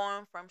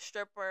 going from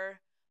stripper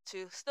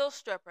to still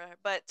stripper,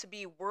 but to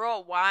be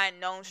worldwide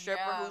known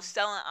stripper who's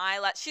selling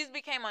eyelashes. She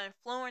became an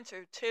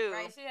influencer too.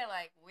 Right, she had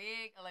like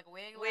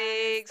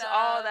wigs, stuff,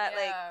 all that,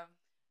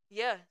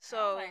 yeah.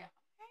 So, like,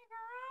 hey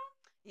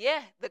girl.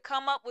 Yeah, the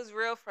come up was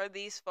real for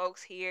these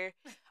folks here.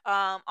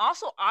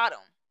 Also Autumn,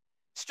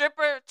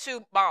 stripper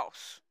to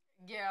boss.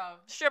 Yeah.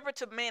 Stripper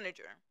to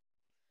manager.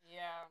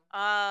 Yeah.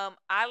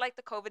 I like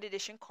the COVID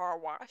edition car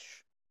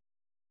wash.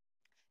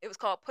 It was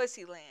called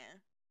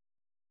Pussyland.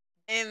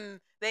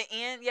 In the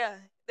end,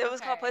 it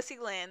was called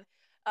Pussyland.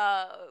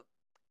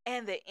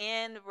 And the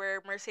end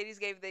where Mercedes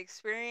gave the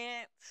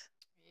experience.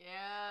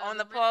 Yeah. On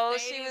the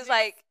post, she was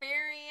like,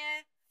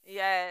 experience.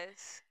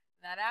 Yes.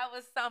 Now that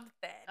was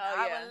something. Oh,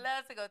 I yeah. would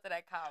love to go to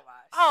that car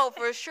wash. Oh,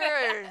 for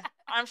sure.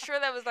 I'm sure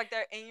that was like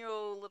their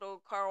annual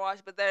little car wash,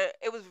 but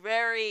it was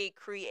very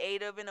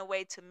creative in a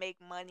way to make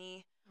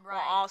money Right.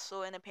 while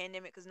also in a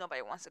pandemic because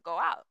nobody wants to go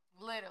out.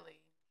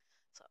 Literally.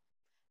 So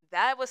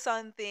that was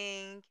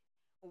something.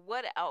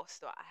 What else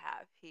do I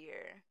have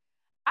here?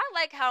 I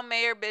like how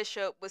Mayor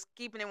Bishop was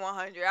keeping it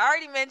 100. I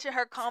already mentioned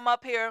her come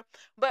up here,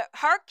 but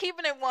her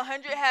keeping it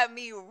 100 had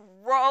me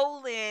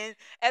rolling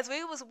as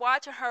we was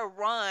watching her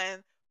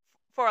run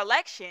for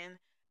election,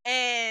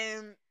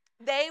 and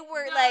they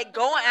were like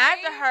going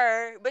after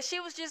her, but she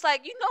was just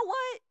like, you know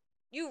what?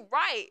 You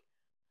right.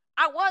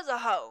 I was a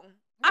hoe.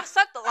 I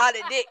sucked a lot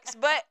of dicks,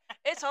 but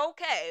it's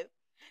okay.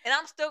 And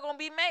I'm still gonna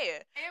be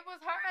mayor. It was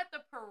her at the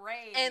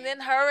parade. And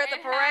then her at the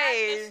Had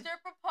parade. the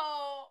stripper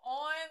pole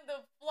on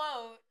the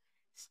float,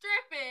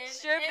 stripping.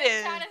 Stripping.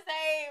 And trying to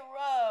say,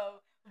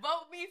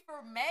 vote me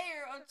for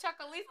mayor on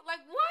Chuckalisa.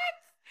 Like,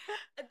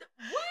 what?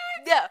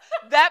 What? Yeah,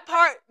 that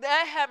part,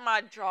 that had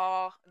my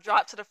jaw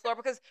drop to the floor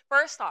because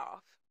first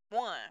off,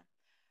 one,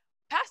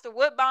 Pastor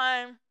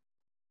Woodbine,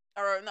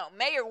 or no,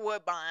 Mayor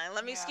Woodbine.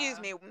 Excuse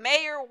me,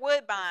 Mayor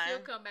Woodbine. She'll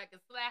come back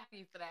and slap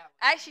you for that one.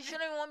 Actually, she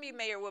don't even want to be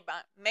Mayor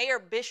Woodbine. Mayor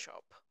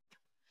Bishop.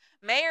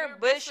 Mayor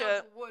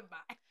Bishop Woodbine.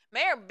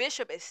 Mayor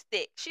Bishop is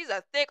thick. She's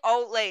a thick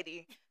old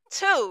lady.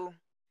 Two,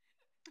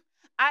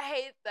 I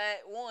hate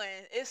that one.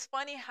 It's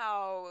funny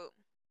how,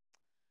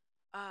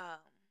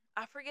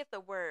 I forget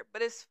the word,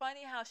 but it's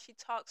funny how she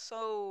talks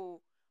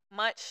so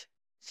much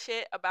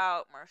shit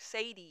about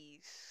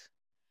Mercedes.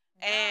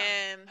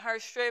 And her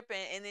stripping,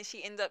 and then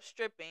she ends up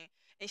stripping,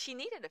 and she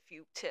needed a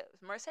few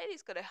tips.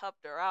 Mercedes could have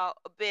helped her out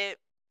a bit,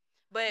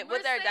 but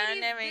with their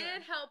dynamic,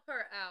 did help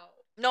her out.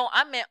 no,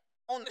 I meant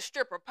on the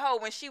stripper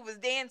pole when she was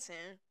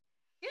dancing.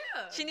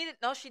 Yeah, She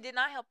did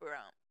not help her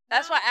out.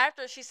 That's why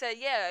after she said,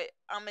 "Yeah,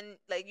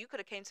 like you could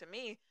have came to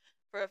me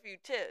for a few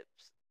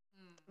tips."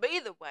 But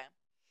either way,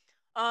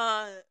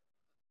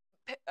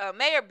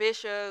 Mayor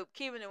Bishop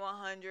keeping it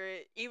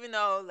 100, even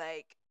though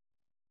like.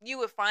 You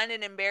would find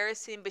it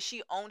embarrassing, but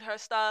she owned her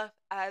stuff.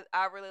 I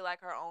really like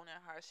her owning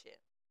her shit.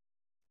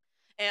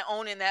 And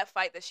owning that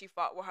fight that she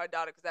fought with her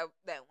daughter, because that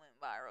went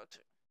viral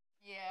too.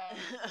 Yeah.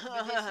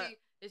 But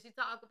did she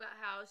talk about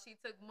how she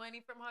took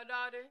money from her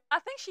daughter? I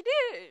think she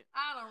did.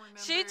 I don't remember.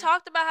 She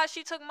talked about how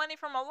she took money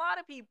from a lot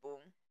of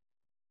people.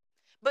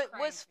 But Crazy.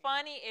 what's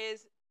funny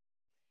is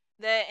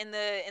that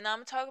and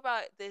I'm talking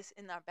about this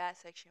in our bad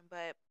section,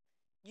 but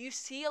you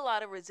see a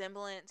lot of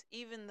resemblance,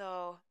 even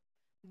though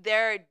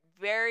they're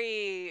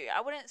very, I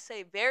wouldn't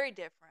say very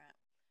different,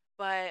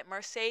 but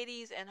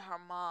Mercedes and her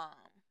mom,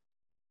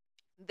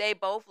 they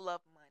both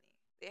love money.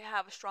 They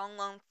have a strong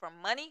love for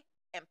money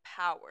and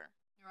power.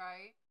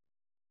 Right.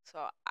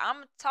 So I'm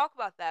going to talk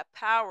about that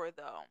power,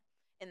 though,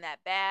 and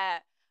that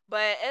bad.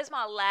 But as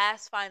my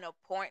last final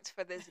points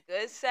for this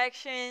good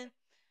section,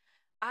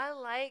 I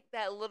like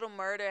that little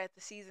murder at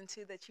the season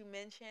 2 that you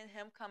mentioned,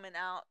 him coming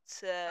out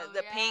to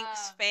the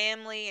Pink's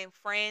family and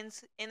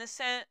friends in a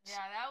sense. Yeah,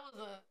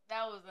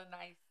 that was a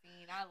nice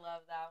scene. I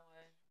love that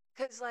one.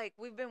 Cause like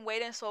we've been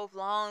waiting so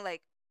long,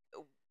 like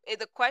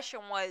the question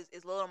was,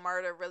 is Little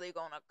Murder really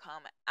gonna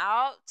come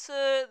out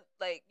to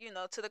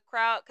to the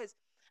crowd? Cause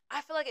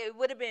I feel like it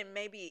would have been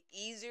maybe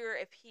easier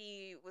if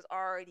he was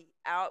already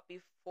out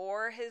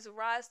before his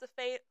rise to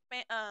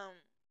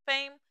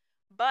fame,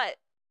 but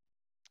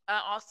I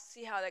also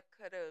see how that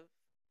could have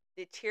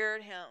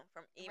deterred him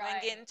from even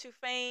getting to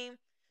fame.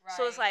 Right.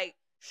 So it's like,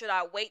 should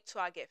I wait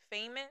till I get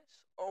famous,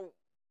 or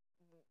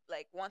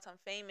like once I'm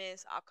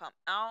famous, I'll come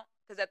out?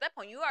 Because at that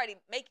point, you already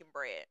making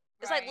bread.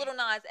 It's like Lil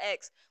Nas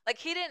X. Like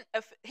he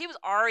was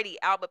already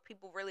out, but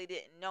people really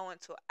didn't know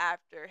until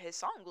after his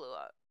song blew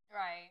up.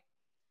 Right.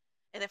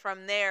 And then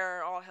from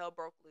there, all hell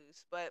broke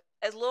loose. But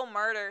as Lil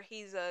Murder,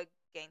 he's a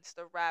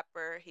gangster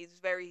rapper. He's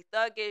very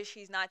thuggish.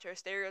 He's not your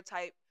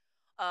stereotype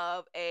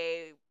of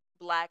a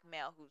black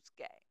male who's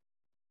gay.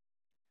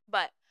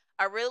 But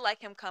I really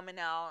like him coming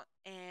out,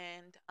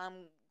 and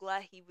I'm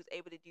glad he was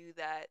able to do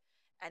that.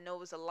 I know it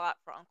was a lot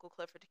for Uncle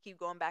Clifford to keep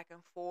going back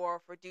and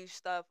forth or do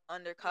stuff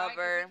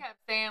undercover. Right, he kept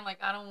saying, like,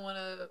 I don't want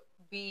to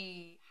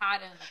be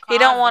hiding in the closet. He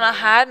don't want to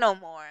hide no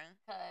more.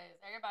 Because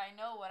everybody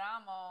know what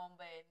I'm on,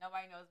 but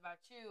nobody knows about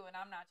you, and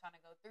I'm not trying to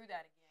go through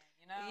that again,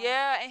 you know?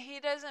 Yeah, and he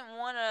doesn't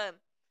want to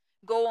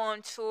go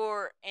on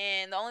tour,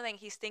 and the only thing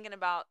he's thinking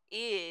about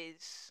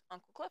is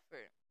Uncle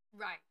Clifford.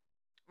 Right.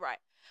 Right.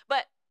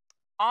 But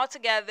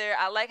altogether,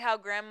 I like how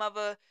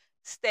grandmother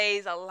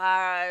stays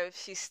alive.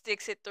 She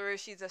sticks it through.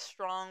 She's a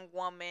strong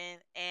woman.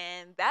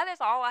 And that is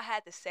all I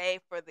had to say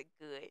for the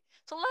good.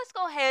 So let's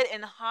go ahead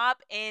and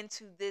hop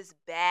into this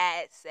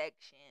bad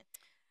section.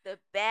 The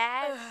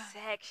bad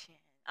section.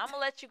 I'm going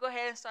to let you go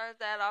ahead and start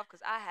that off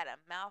because I had a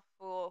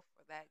mouthful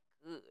for that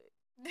good.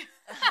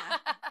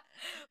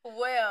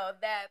 Well,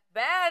 that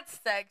bad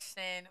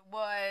section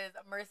was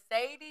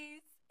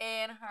Mercedes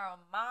and her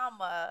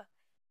mama,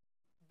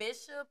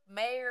 Bishop,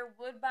 Mayor,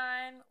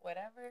 Woodbine,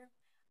 whatever,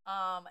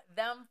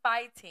 them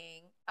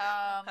fighting.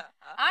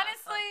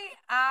 Honestly,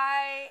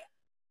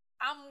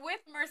 I'm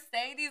with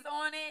Mercedes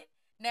on it.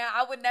 Now,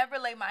 I would never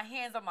lay my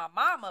hands on my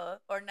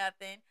mama or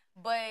nothing,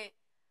 but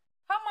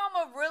her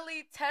mama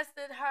really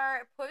tested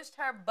her, pushed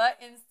her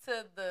buttons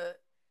to the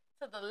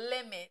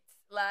limits.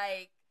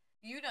 Like,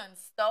 you done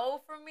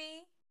stole from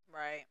me.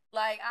 Right.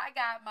 Like, I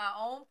got my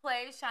own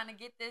place trying to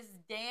get this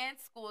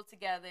dance school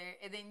together,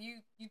 and then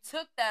you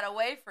took that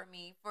away from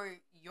me for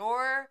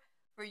your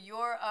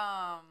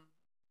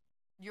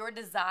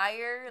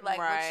desire, like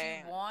what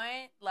Right. you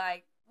want.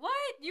 Like,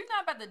 what? You're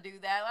not about to do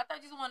that. I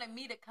thought you just wanted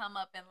me to come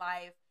up in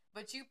life,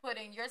 but you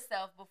putting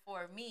yourself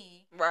before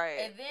me. Right.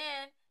 And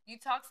then you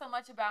talk so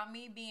much about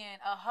me being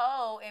a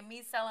hoe and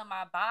me selling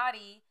my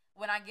body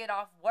when I get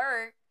off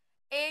work,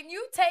 and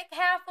you take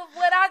half of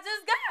what I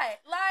just got.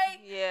 Like,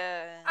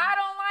 Yeah. I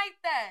don't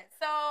like that.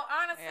 So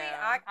honestly,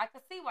 Yeah. I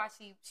could see why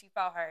she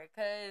felt hurt,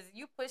 because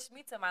you pushed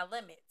me to my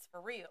limits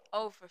for real.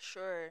 Oh, for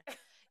sure.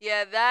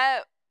 Yeah,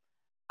 that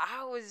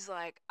I was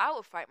like, I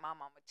would fight my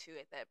mama too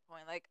at that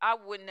point. Like, I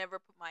would never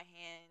put my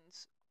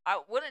hands.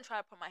 I wouldn't try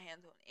to put my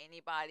hands on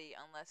anybody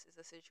unless it's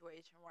a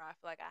situation where I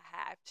feel like I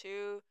have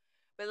to.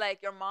 But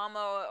like your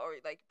mama or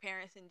like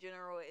parents in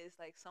general is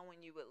like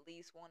someone you would at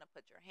least want to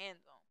put your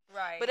hands on.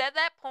 Right. But at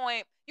that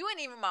point, you ain't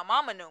even my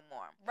mama no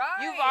more.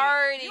 Right. You've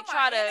already You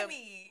tried my to.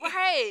 enemy.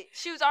 Right.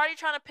 She was already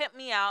trying to pimp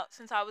me out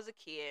since I was a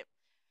kid.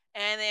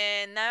 And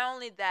then not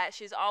only that,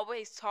 she's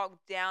always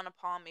talked down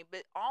upon me,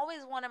 but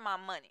always wanted my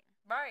money.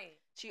 Right.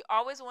 She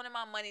always wanted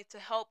my money to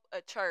help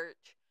a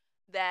church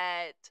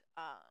that,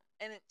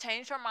 and it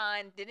changed her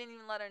mind, didn't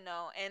even let her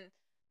know. And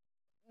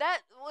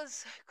that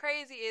was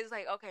crazy. Is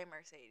like, okay,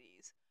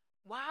 Mercedes,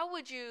 why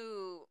would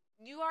you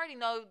already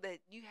know that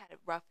you had a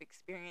rough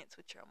experience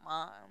with your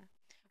mom.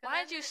 Why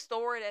didn't you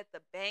store it at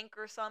the bank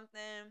or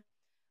something?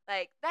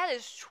 Like, that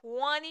is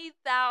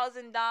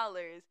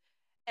 $20,000.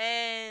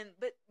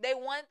 But they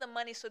want the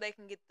money so they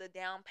can get the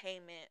down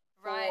payment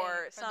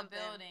for something. The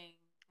building,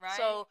 right?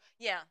 So,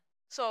 yeah.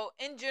 So,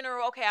 in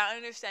general, okay, I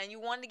understand. You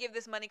wanted to give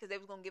this money because they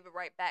was going to give it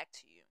right back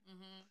to you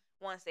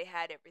once they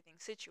had everything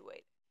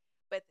situated.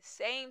 But at the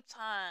same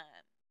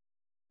time,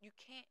 you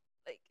can't,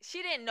 like,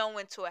 she didn't know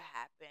until it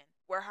happened,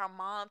 where her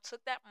mom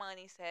took that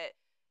money, said,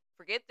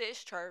 forget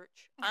this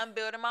church. I'm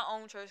building my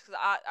own church because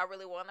I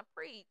really want to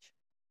preach.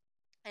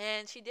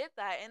 And she did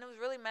that, and it was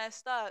really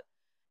messed up.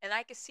 And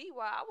I could see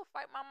why I would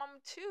fight my mom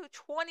too.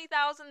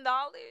 $20,000,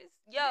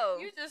 yo,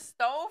 you just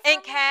stole from in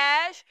me?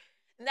 cash.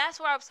 And that's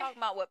what I was talking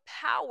about with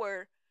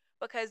power,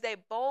 because they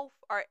both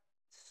are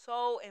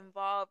so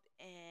involved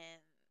in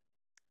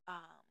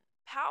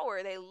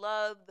power. They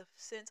love the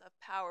sense of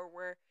power.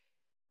 Where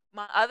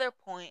my other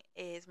point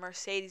is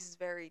Mercedes is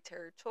very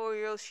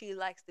territorial. She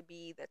likes to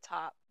be the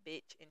top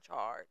bitch in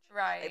charge,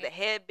 right? Like the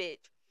head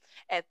bitch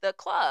at the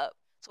club.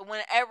 So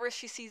whenever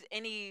she sees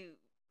any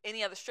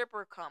other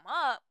stripper come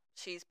up,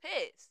 she's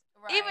pissed.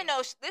 Right. Even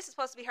though this is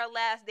supposed to be her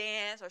last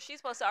dance, or she's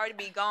supposed to already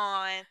be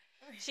gone,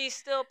 she's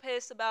still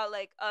pissed about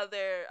like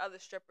other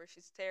strippers.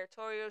 She's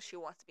territorial. She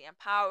wants to be in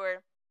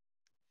power.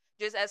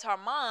 Just as her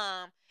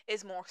mom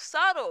is more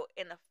subtle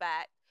in the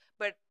fact,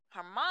 but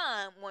her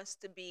mom wants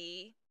to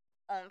be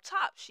on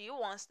top. She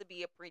wants to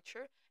be a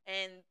preacher,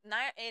 and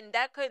that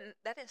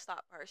didn't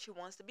stop her. She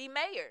wants to be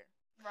mayor.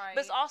 Right.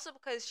 But it's also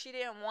because she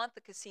didn't want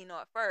the casino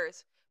at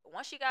first. But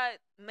once she got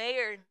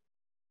mayor,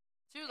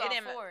 she was all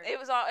for it.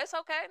 It's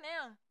okay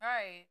now.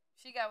 Right.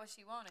 She got what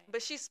she wanted.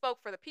 But she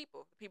spoke for the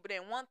people. The people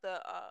didn't want the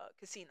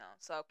casino.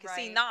 So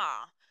casino.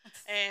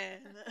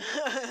 And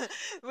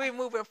we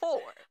moving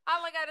forward.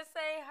 All I gotta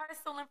say, her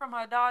stealing from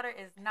her daughter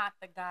is not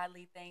the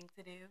godly thing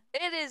to do.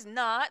 It is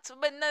not,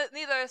 but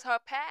neither is her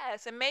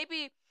past. And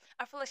maybe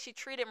I feel like she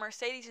treated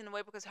Mercedes in a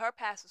way because her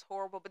past is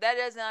horrible. But that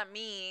does not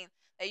mean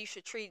that you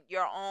should treat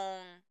your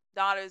own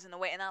daughters in a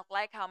way. And I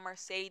like how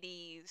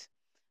Mercedes,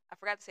 I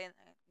forgot to say that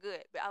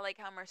good, but I like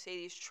how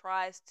Mercedes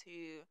tries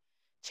to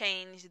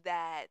change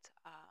that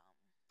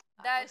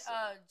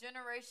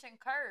generation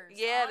curse.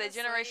 Yeah, honestly. The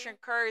generation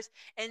curse,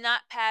 and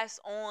not pass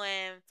on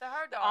to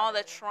her daughter all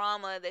the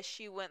trauma that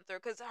she went through.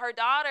 Because her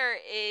daughter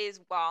is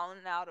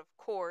wilding out, of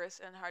course,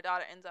 and her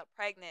daughter ends up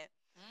pregnant.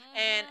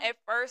 And at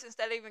first,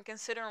 instead of even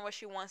considering what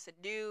she wants to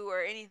do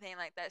or anything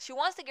like that, she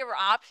wants to give her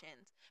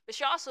options. But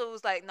she also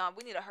was like, "No,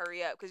 we need to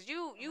hurry up because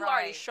you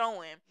already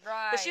showing."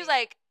 Right. But she's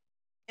like,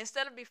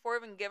 instead of before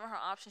even giving her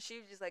options, she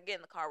was just like, "Get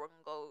in the car. We're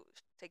gonna go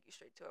take you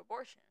straight to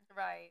abortion."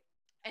 Right.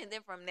 And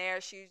then from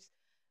there, she's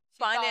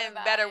finding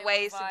better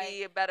ways to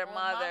be a better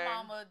mother.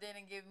 My mama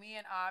didn't give me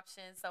an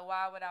option, so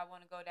why would I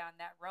want to go down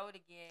that road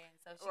again?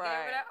 So she gave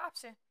her that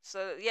option.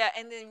 So, yeah,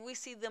 and then we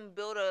see them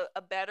build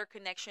a better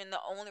connection. The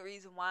only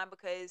reason why,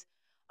 because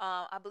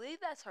I believe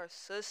that's her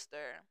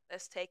sister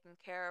that's taking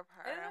care of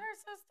her. Is it her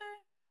sister?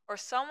 Or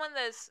someone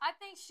that's... I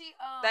think she...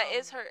 that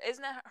is her...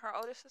 Isn't that her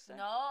older sister?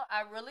 No,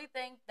 I really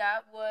think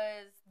that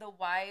was the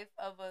wife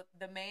of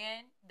the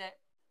man that...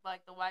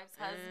 Like the wife's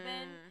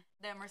husband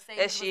that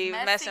Mercedes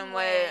was messing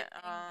with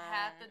and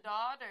had the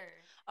daughter.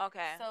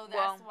 Okay. So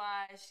that's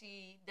why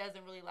she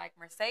doesn't really like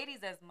Mercedes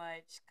as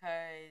much,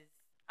 because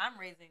I'm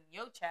raising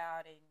your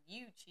child and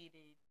you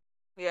cheated.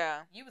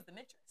 Yeah. You was the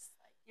mistress.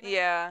 Like,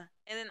 Yeah.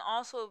 And then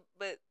also,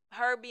 but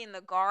her being the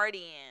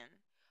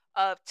guardian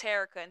of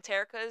Terica, and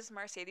Terica is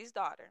Mercedes'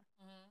 daughter.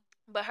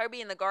 But her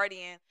being the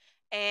guardian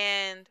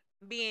and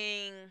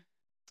being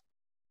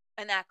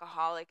an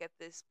alcoholic at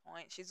this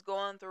point, she's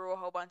going through a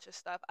whole bunch of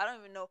stuff. I don't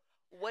even know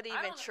what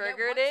even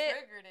triggered it,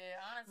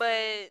 honestly.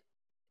 but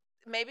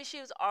maybe she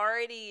was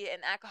already an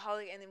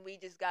alcoholic, and then we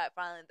just got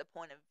finally the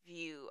point of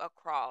view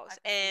across.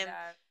 And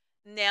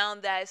now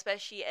that,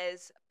 especially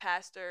as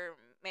Pastor,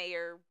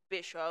 Mayor,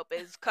 Bishop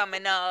is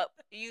coming up,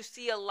 you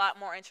see a lot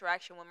more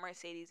interaction with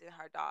Mercedes and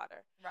her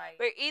daughter. Right.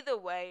 But either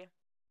way,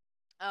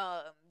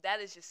 that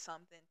is just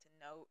something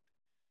to note.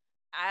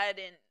 I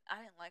didn't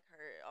like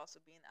her also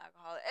being an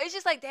alcoholic. It's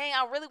just like, dang,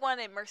 I really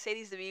wanted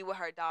Mercedes to be with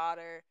her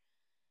daughter,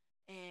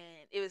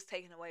 and it was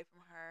taken away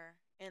from her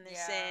in a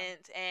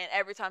sense. And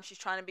every time she's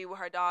trying to be with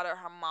her daughter,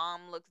 her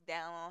mom looks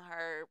down on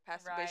her.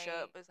 Pastor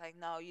Bishop is like,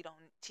 no, you don't.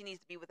 She needs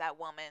to be with that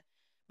woman.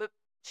 But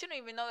she don't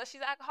even know that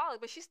she's an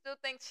alcoholic, but she still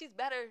thinks she's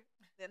better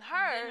than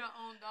her. Than her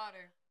own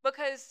daughter.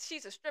 Because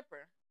she's a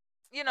stripper.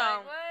 You know.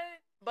 Like,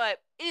 what?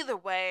 But either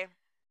way.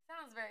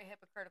 Sounds very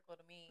hypocritical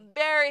to me.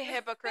 Very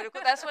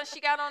hypocritical. That's when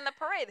she got on the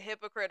parade.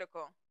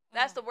 Hypocritical.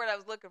 That's the word I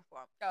was looking for.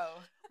 Oh.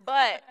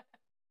 But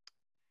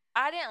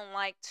I didn't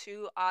like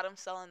Autumn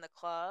selling the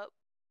club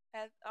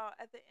at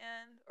the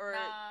end, or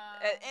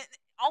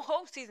on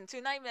whole season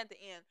 2, not even at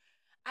the end.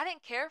 I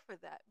didn't care for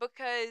that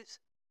because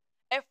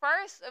at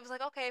first it was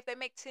like, okay, if they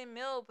make 10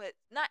 mil, but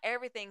not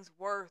everything's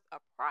worth a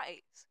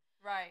price.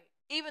 Right.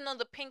 Even though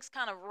the Pinks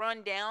kind of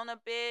run down a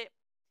bit.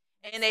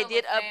 And they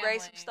did upgrade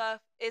some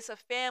stuff. It's a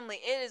family.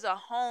 It is a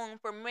home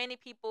for many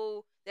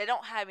people that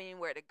don't have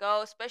anywhere to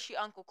go, especially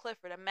Uncle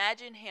Clifford.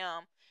 Imagine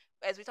him,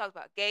 as we talked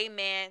about, gay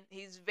man.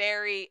 He's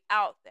very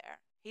out there.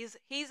 He's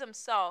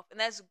himself, and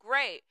that's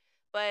great.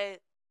 But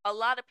a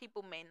lot of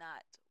people may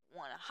not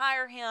want to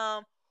hire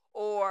him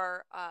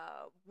or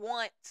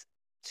want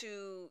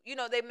to,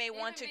 they may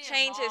want to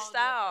change his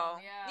style.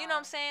 You know what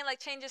I'm saying? Like,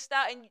 change his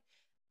style. And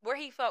where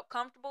he felt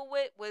comfortable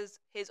with was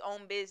his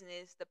own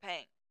business, the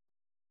paint.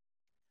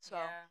 So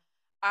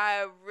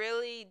I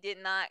really did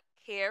not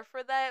care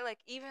for that. Like,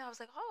 even I was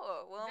like,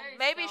 oh, well, very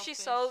maybe selfish. She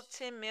sold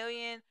 10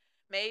 million.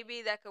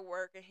 Maybe that could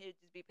work and he'd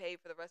just be paid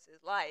for the rest of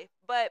his life.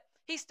 But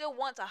he still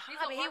wants a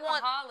hobby.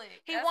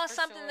 He wants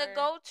something to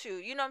go to.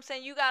 You know what I'm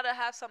saying? You got to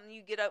have something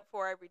you get up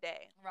for every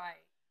day.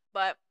 Right.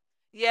 But,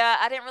 yeah,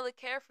 I didn't really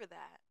care for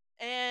that.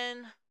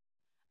 And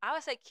I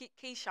would say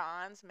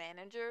Keyshawn's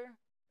manager.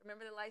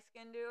 Remember the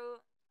light-skinned dude?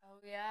 Oh,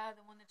 yeah,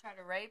 the one that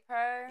tried to rape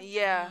her?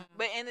 Yeah,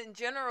 but in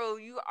general,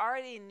 you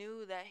already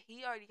knew that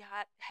he already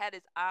had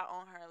his eye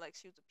on her like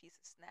she was a piece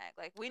of snack.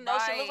 Like, we know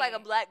she looks like a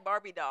black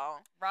Barbie doll.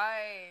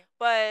 Right.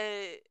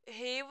 But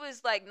he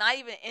was, like, not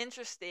even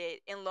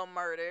interested in Lil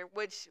Murder,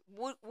 which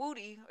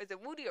Woody, is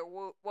it Woody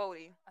or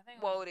Wody? I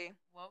think Wody.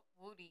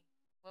 Woody.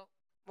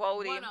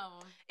 Wody. One of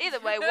them. Either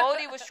way,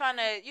 Wody was trying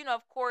to,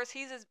 of course,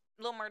 he's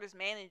Lil Murder's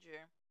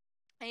manager.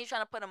 And he's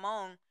trying to put him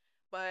on,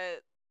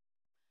 but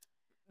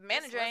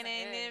manager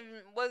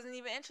wasn't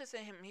even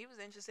interested in him. He was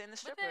interested in the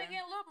stripper. But then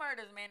again, Lil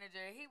Murder's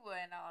manager, he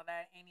wasn't all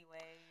that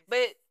anyways.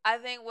 But I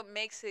think what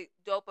makes it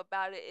dope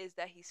about it is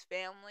that he's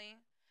family,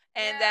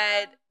 and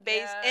that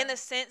in the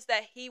sense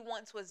that he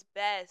wants what's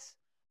best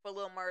for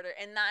Lil Murder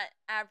and not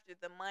after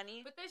the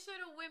money. But they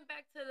should have went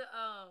back to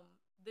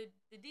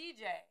the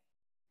DJ.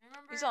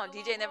 Remember? You saw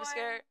DJ Never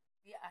Scared?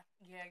 Yeah.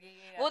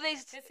 Well,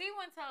 because he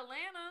went to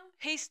Atlanta.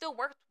 He still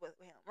worked with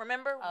him.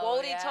 Remember, Oh,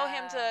 Wody told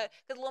him to,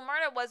 because Lil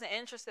Murder wasn't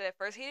interested at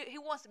first. He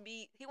wants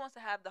to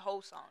have the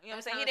whole song. You know what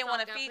I'm saying? He didn't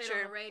want to feature.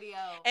 On the radio.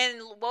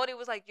 And Wody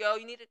was like, "Yo,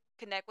 you need to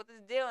connect with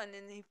this deal," and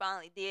then he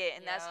finally did,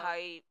 and that's how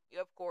he,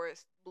 of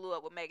course, blew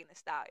up with Megan Thee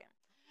Stallion.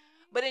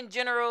 But in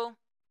general,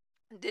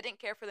 didn't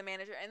care for the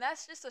manager, and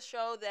that's just a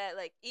show that,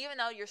 like, even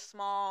though you're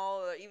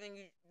small, or even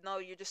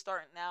you're just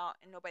starting out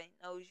and nobody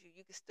knows you,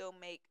 you can still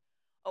make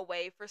a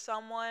way for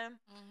someone,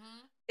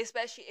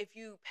 especially if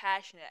you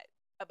passionate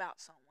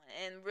about someone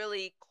and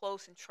really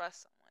close and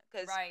trust someone.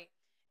 Because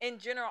in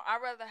general,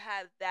 I'd rather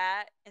have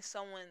that and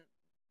someone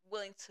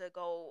willing to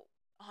go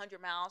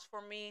 100 miles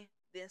for me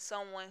than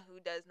someone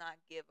who does not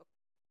give a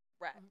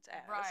rat's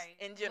ass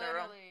in general.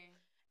 Literally.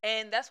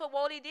 And that's what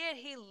Wody did.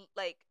 He,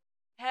 like,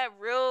 had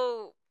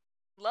real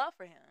love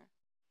for him.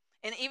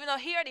 And even though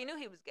he already knew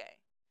he was gay,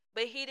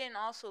 but he didn't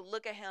also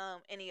look at him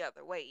any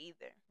other way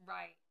either.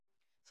 Right.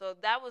 So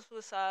that was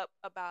what's up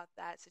about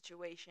that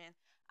situation.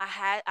 I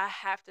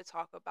have to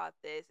talk about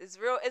this.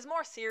 It's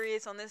more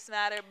serious on this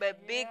matter,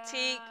 but Big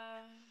Teak,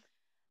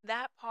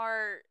 that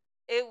part,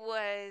 it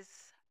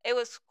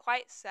was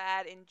quite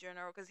sad in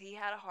general because he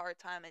had a hard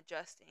time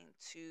adjusting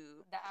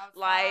to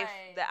life,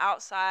 the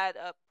outside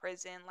of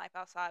prison, life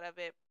outside of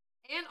it.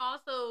 And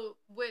also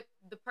with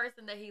the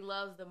person that he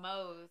loves the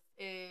most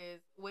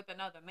is with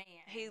another man.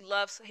 He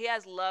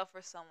has love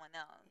for someone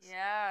else.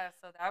 Yeah,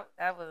 so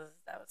that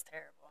was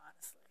terrible,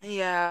 honestly.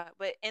 Yeah,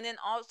 and then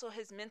also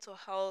his mental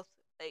health,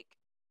 like,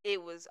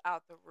 it was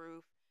out the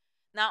roof.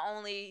 Not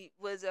only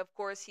was, of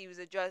course, he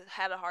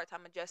had a hard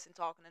time adjusting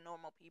talking to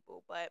normal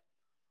people, but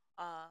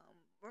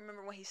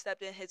remember when he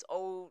stepped in his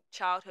old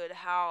childhood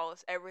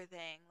house,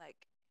 everything, like,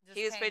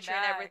 he was picturing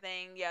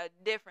everything,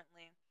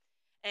 differently.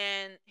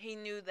 and he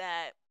knew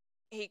that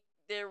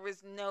there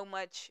was no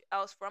much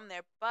else from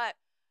there. But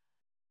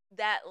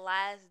that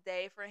last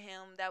day for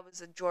him, that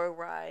was a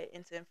joyride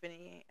into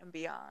infinity and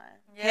beyond.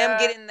 Him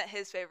getting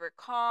his favorite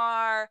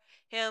car,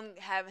 him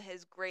having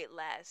his great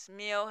last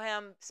meal,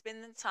 him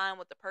spending time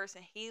with the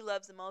person he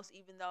loves the most,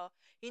 even though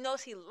he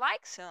knows he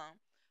likes him,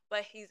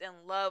 but he's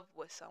in love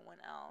with someone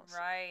else.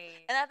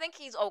 Right. And I think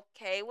he's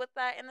okay with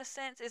that in a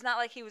sense. It's not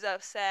like he was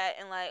upset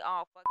and like,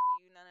 oh, fuck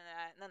you,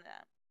 none of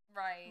that.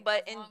 Right.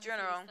 But as in long as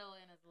general, he was still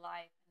in his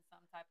life in some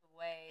type of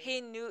way.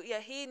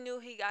 he knew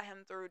he got him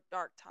through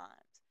dark times.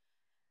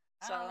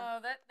 So, I don't know.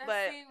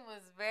 That scene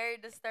was very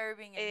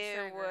disturbing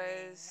and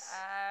triggering.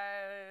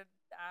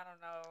 I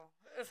don't know.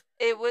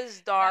 It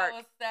was dark. That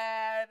was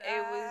sad.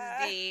 It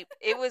was deep.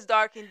 It was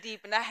dark and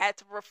deep, and I had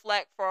to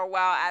reflect for a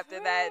while after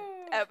that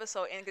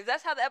episode ended, because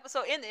that's how the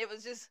episode ended. It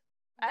was just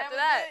after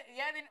that.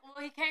 Yeah.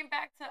 Then he came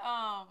back to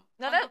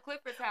No, Uncle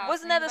Clifford's house.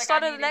 Wasn't that the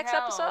start of the next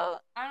help. episode?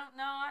 I don't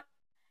know.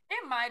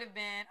 It might have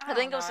been. I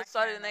think it was the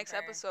start of the next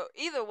episode.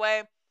 Either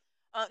way,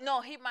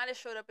 no, he might have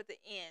showed up at the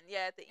end.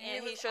 Yeah, at the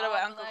end he showed up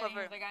at Uncle Clifford. He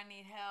was like, I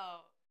need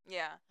help.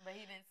 Yeah. But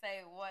he didn't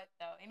say what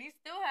though, and he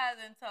still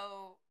hasn't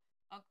told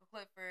Uncle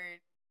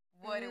Clifford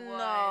what it was.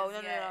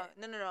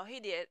 No. He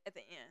did at the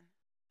end.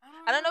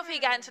 I don't know if he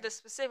got into the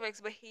specifics,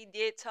 but he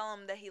did tell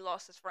him that he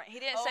lost his friend. He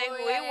didn't say who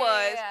he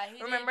was.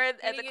 Remember at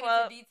the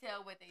club? Get into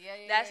detail with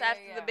it. That's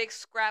after the big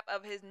scrap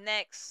of his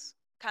next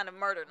kind of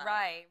murder night.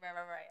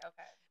 Right.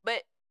 Okay.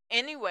 But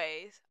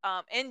anyways,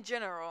 in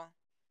general,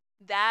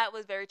 that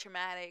was very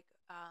traumatic,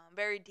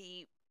 very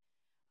deep.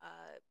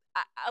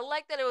 I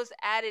like that it was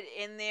added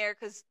in there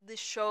because this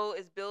show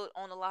is built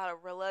on a lot of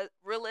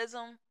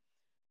realism,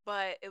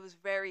 but it was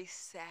very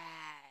sad.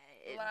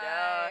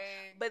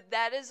 But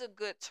that is a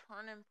good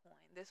turning point.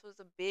 This was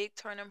a big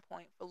turning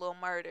point for Lil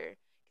Murder,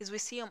 because we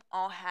see him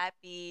all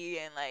happy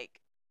and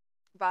like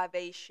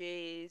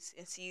vivacious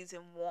in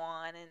season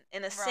 1, and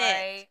in a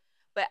sense.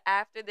 But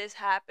after this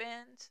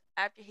happens,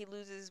 after he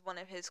loses one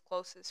of his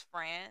closest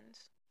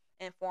friends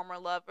and former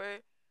lover,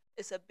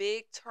 it's a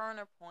big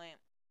turning point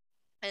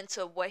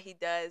into what he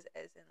does,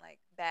 as in like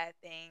bad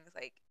things,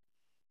 like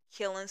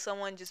killing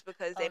someone just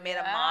because they made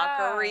a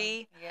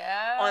mockery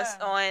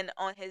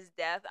on his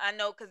death. I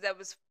know, because that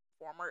was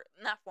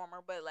not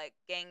former, but like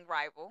gang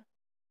rival.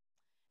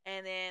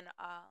 And then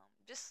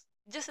just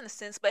in a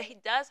sense, but he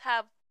does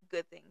have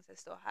good things that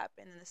still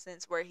happen, in the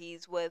sense where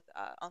he's with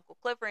Uncle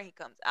Clifford and he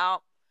comes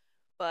out.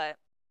 But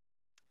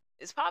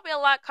it's probably a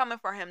lot coming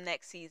for him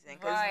next season,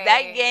 because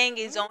that gang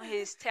is on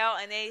his tail,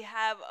 and they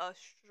have a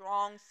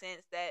strong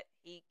sense that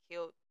he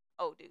killed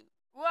old dude.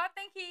 Well, I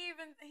think he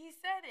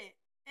said it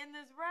in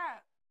this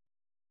rap.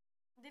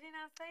 Did he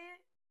not say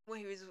it? When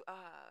he was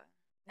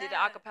did the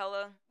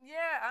acapella?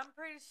 Yeah, I'm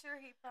pretty sure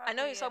he probably. I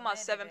know he was talking about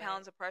 7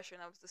 pounds of pressure,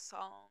 and that was the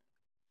song.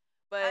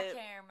 But I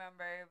can't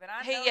remember, but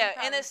I know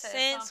he in a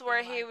sense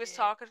where he was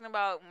talking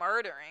about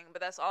murdering,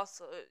 but that's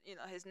also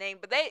his name.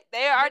 But they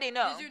already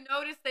know. Did you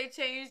notice they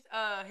changed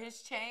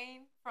his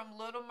chain from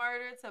Little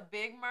Murder to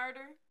Big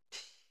Murder?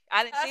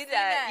 I didn't see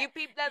that. You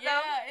peeped that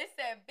though? Yeah, it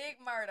said Big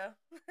Murder.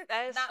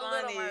 That's not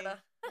funny. Little Murder.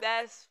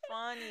 That's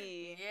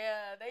funny.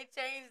 Yeah, they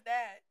changed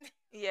that.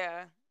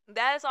 Yeah,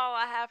 that's all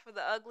I have for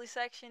the ugly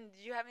section.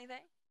 Did you have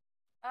anything?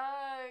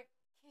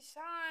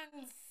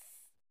 Keyshawn's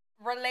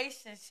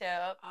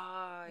relationship,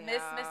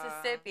 Miss yeah.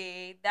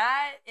 Mississippi,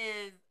 that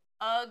is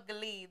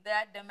ugly.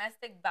 That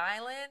domestic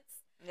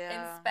violence,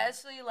 and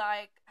especially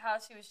like how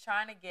she was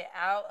trying to get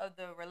out of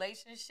the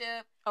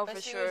relationship,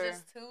 but she was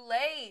just too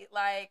late.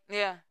 Like,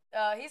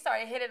 he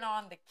started hitting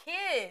on the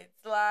kids.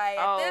 Like,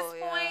 at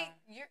this point,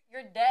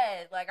 you're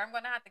dead. Like, I'm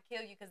gonna have to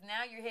kill you because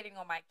now you're hitting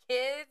on my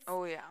kids.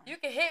 Oh yeah. You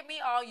can hit me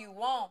all you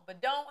want,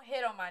 but don't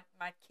hit on my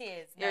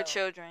kids. No. Your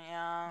children,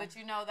 yeah. But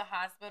the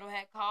hospital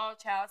had called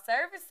child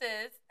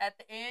services at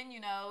the end.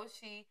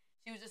 She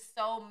was just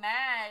so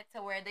mad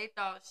to where they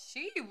thought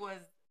she was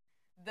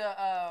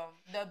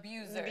the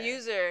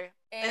abuser.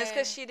 And it's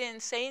because she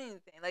didn't say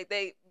anything. Like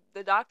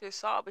the doctor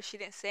saw, but she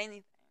didn't say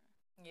anything.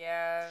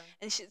 Yeah.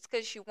 And it's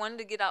because she wanted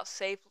to get out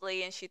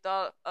safely, and she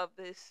thought of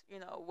this,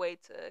 way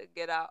to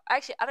get out.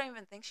 Actually, I don't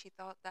even think she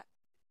thought that.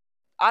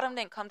 Autumn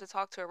didn't come to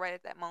talk to her right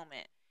at that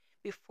moment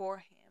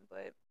beforehand,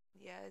 but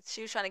yeah,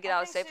 she was trying to get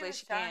out as safely as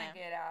she can. She was trying to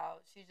get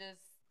out. She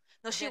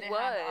just she didn't was.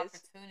 have the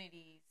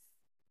opportunities.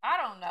 I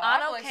don't know.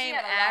 Autumn came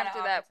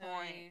after that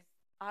point.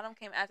 Autumn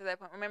came after that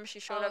point. Remember, she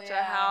showed up to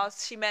her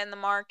house. She met in the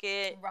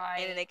market.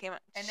 Right. And then they came.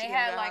 And they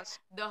had like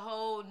the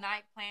whole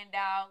night planned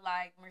out,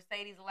 like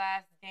Mercedes'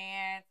 last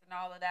dance and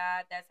all of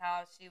that. That's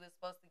how she was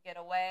supposed to get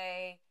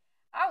away.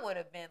 I would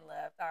have been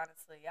left,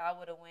 honestly. I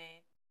would have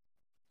went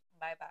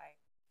bye-bye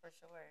for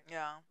sure.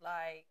 Yeah.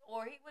 Like,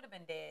 or he would have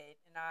been dead.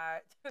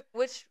 And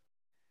which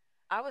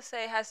I would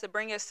say has to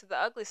bring us to the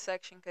ugly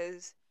section,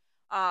 because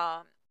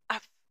I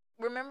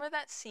remember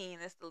that scene.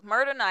 It's the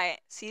Murder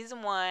Night,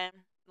 season 1.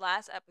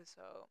 Last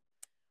episode,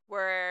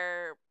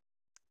 where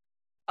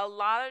a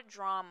lot of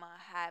drama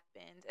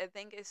happened. I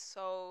think it's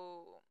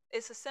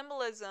a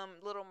symbolism,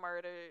 Little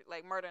Murder,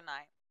 like Murder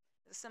Night,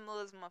 the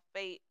symbolism of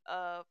fate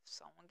of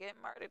someone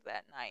getting murdered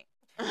that night.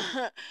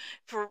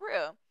 For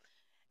real.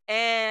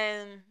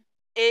 And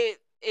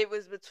it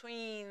was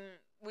between,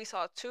 we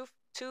saw two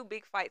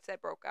big fights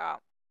that broke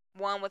out.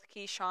 One with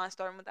Keyshawn,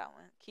 starting with that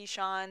one.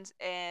 Keyshawn's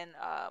and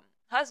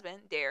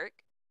husband,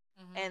 Derek.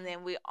 And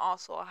then we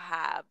also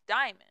have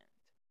Diamond.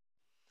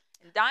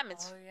 And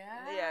Diamond's,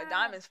 yeah,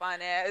 Diamond's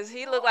fine ass.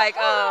 He looked like he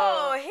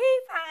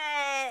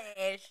fine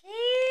as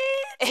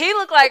shit. he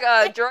looked like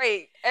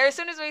Drake. As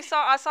soon as I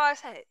saw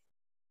his head.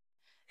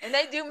 And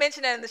they do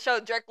mention that in the show,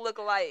 Drake look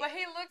alike. But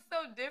he looks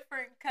so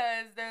different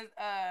because there's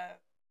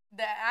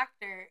the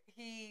actor,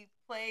 he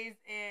plays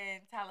in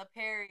Tyler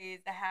Perry's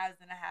The Haves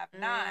and the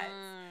Have-Nots.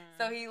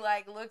 So he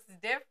like looks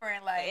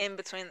different, like in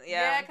between,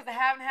 yeah, because the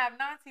Have and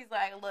Have-Nots, he's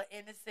like a little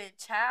innocent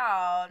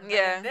child. But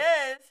in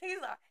this, he's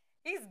like,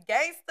 he's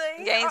gangster.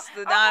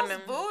 Gangsta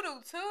Diamond.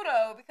 Voodoo too,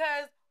 though,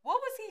 because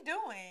what was he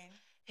doing?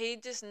 He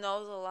just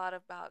knows a lot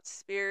about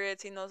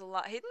spirits. He knows a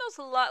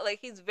lot. Like,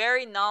 he's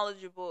very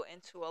knowledgeable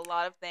into a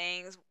lot of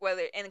things,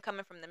 whether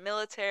coming from the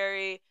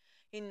military.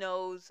 He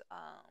knows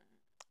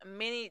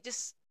many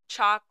just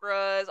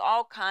chakras,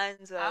 all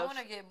kinds of. I want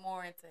to get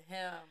more into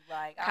him.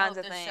 Like, I hope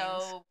the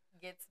show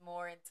gets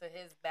more into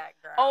his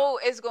background. Oh,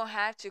 it's gonna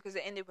have to, because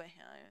it ended with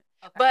him.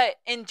 Okay. But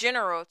in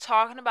general,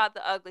 talking about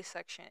the ugly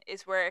section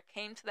is where it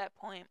came to that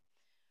point.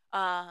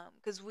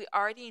 Because we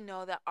already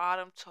know that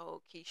Autumn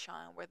told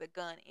Keyshawn where the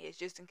gun is,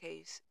 just in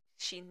case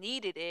she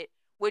needed it.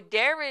 With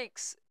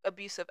Derek's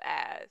abusive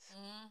ass,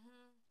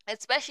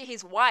 especially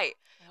he's white.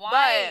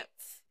 But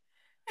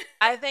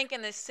I think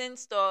in a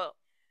sense, though,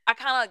 I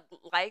kind of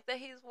like that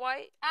he's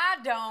white. I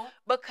don't.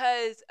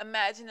 Because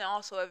imagine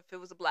also if it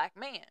was a black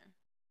man.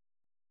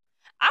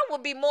 I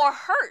would be more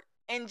hurt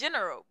in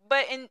general.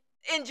 But in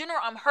general,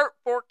 I'm hurt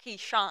for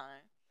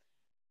Keyshawn.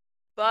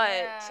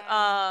 But,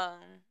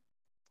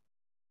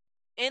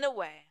 in a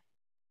way,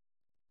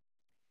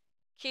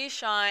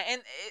 Keyshawn,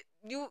 and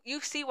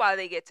you see why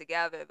they get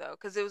together, though,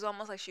 because it was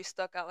almost like she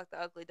stuck out like the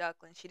ugly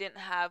duckling. She didn't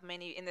have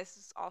many, and this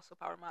is also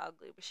part of my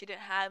ugly, but she didn't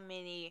have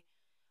many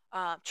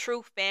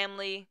true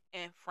family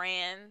and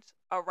friends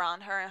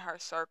around her in her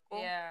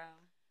circle. Yeah.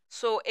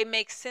 So it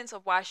makes sense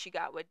of why she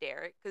got with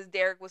Derek, because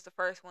Derek was the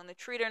first one to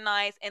treat her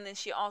nice, and then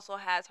she also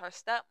has her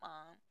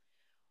stepmom.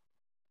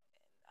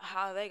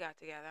 How they got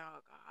together, oh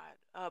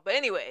God. But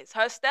anyways,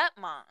 her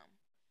stepmom.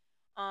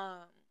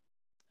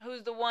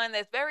 Who's the one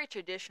that's very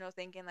traditional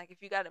thinking, like if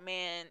you got a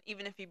man,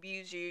 even if he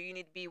abused you, you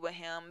need to be with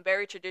him.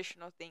 Very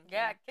traditional thinking.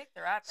 Yeah, kicked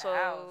her out the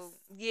house.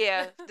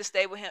 Yeah, to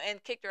stay with him,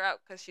 and kicked her out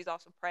because she's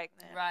also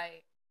pregnant.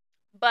 Right.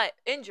 But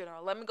in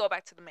general, let me go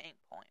back to the main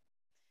point.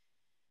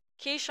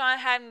 Keyshawn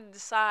having to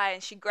decide,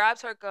 and she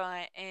grabs her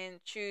gun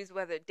and choose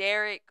whether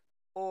Derek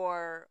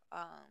or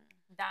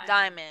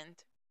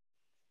Diamond.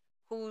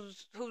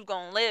 Who's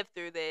gonna live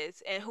through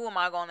this, and who am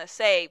I gonna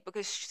save?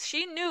 Because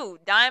she knew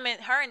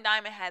her and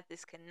Diamond had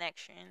this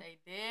connection. They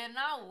did, and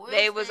I wish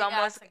they was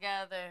almost got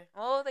together.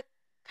 Well, they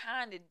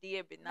kind of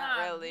did, but not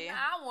really.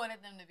 I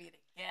wanted them to be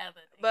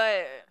together.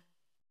 But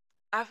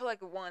I feel like,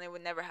 one, it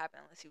would never happen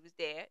unless he was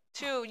dead.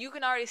 Two, you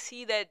can already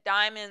see that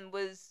Diamond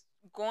was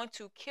going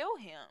to kill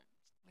him.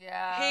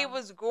 Yeah. He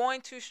was going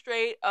to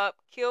straight up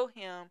kill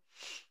him,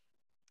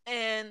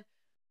 and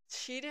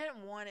she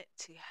didn't want it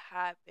to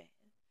happen.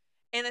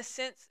 In a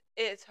sense,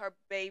 it's her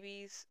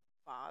baby's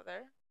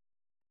father.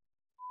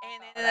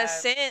 And in a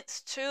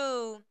sense,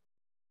 too,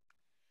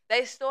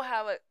 they still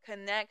have a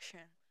connection.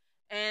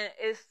 And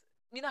it's,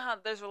 you know how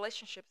there's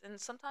relationships, and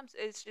sometimes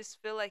it's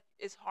just feel like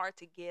it's hard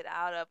to get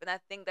out of. And I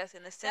think that's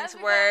in a sense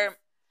where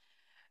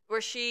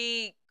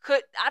she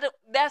could,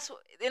 that's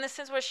in a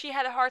sense where she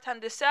had a hard time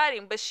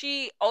deciding. But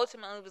she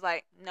ultimately was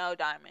like, no,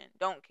 Diamond,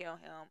 don't kill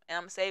him, and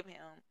I'm saving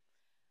him.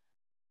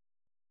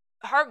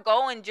 Her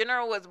goal in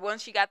general was,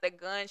 once she got the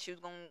gun, she was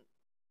going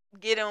to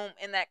get him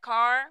in that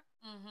car.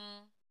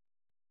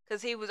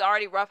 Because he was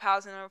already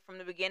roughhousing her from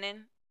the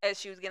beginning, as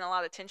she was getting a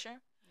lot of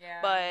attention. Yeah.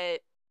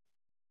 But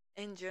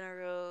in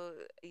general,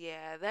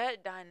 yeah,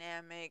 that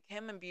dynamic,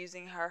 him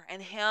abusing her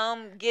and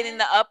him getting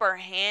the upper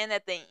hand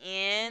at the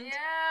end.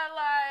 Yeah,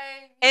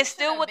 like. And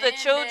still with the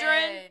children.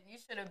 Dead. You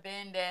should have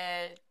been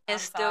dead. And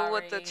still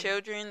with the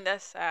children.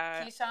 That's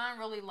sad. Keyshawn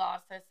really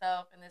lost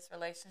herself in this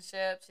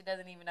relationship. She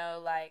doesn't even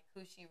know, like,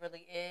 who she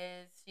really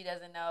is. She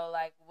doesn't know,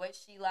 like, what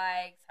she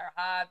likes, her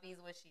hobbies,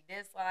 what she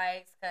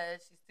dislikes,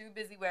 because she's too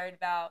busy worried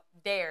about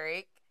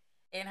Derek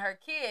and her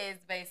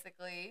kids,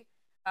 basically.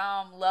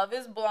 Love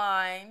is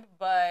blind,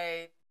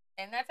 but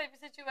in that type of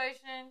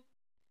situation,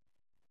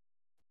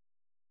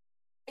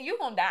 you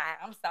gonna die.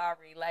 I'm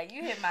sorry. Like,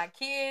 you hit my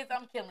kids,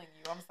 I'm killing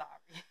you. I'm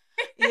sorry.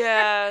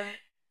 Yeah.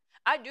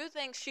 I do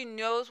think she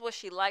knows what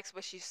she likes,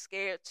 but she's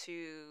scared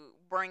to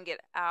bring it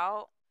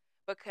out,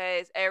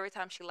 because every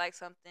time she likes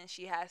something,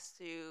 she has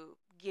to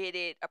get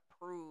it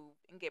approved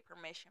and get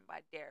permission by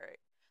Derek.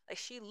 Like,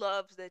 she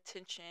loves the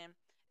attention,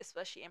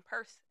 especially in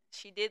person.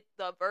 She did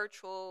the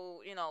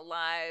virtual,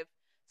 live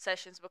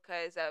sessions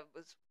because that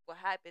was what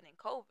happened in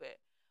COVID.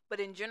 But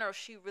in general,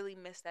 she really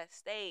missed that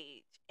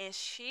stage, and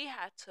she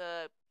had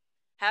to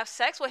have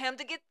sex with him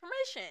to get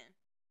permission.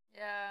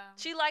 Yeah.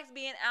 She likes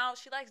being out.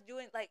 She likes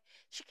doing, like,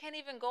 she can't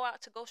even go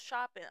out to go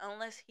shopping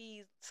unless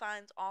he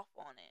signs off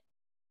on it.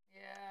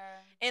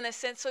 Yeah. In a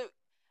sense, so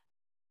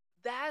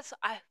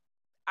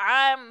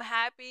I'm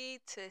happy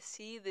to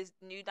see this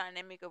new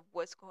dynamic of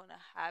what's going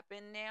to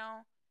happen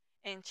now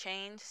and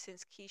change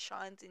since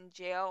Keyshawn's in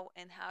jail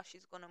and how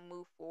she's going to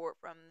move forward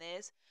from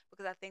this,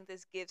 because I think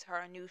this gives her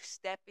a new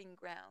stepping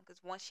ground,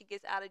 because once she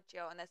gets out of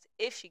jail, and that's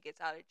if she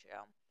gets out of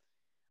jail,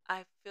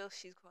 I feel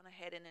she's going to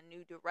head in a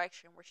new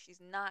direction where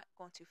she's not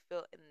going to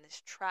feel in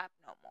this trap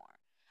no more.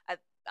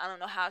 I don't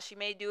know how she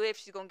may do it, if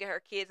she's going to get her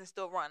kids and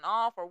still run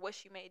off, or what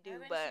she may do, I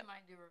think but she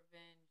might do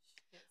revenge.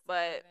 Get some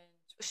but revenge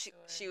for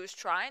she sure. was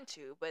trying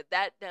to, but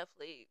that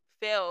definitely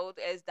failed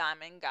as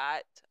Diamond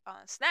got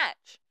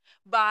snatched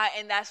by,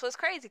 and that's what's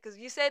crazy, because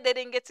you said they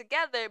didn't get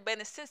together, but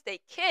in a sense they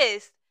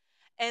kissed,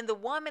 and the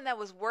woman that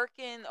was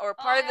working or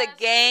part of the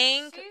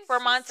gang for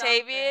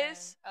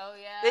Montavious, oh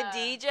the yeah,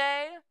 DJ,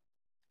 I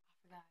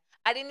forgot.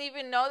 I didn't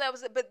even know that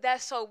was it, but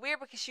that's so weird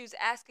because she was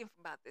asking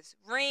about this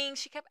ring.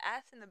 She kept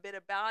asking a bit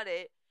about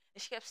it,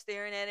 and she kept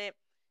staring at it.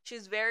 She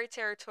was very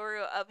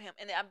territorial of him,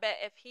 and I bet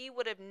if he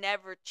would have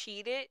never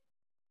cheated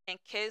and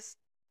kissed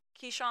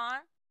Keyshawn,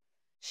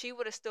 she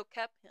would have still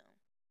kept him.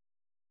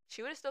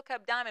 She would have still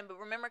kept Diamond, but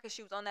remember, because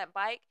she was on that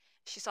bike,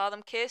 she saw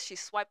them kiss, she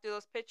swiped through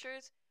those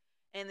pictures,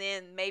 and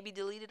then maybe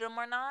deleted them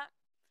or not.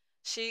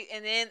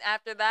 And then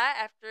after that,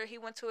 after he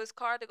went to his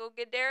car to go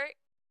get Derek,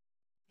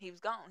 he was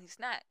gone. He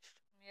snatched.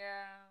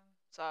 Yeah.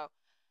 So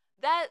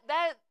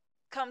that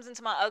comes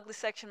into my ugly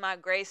section, my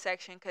gray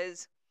section,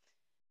 because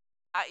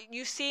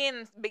you see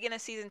in the beginning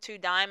of season 2,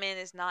 Diamond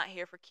is not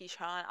here for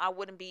Keyshawn. I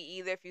wouldn't be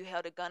either if you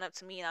held a gun up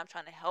to me and I'm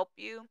trying to help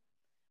you.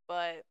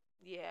 But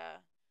yeah.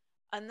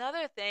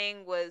 Another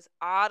thing was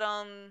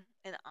Autumn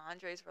and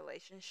Andre's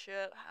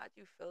relationship. How'd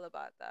you feel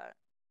about that?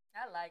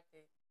 I liked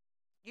it.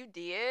 You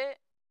did?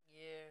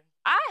 Yeah.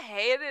 I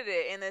hated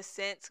it in a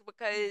sense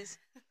because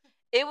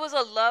it was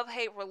a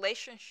love-hate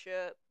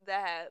relationship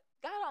that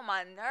got on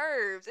my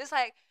nerves. It's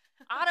like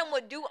Autumn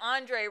would do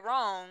Andre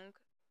wrong,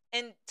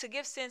 and to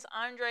give sense,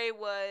 Andre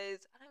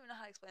was, I don't even know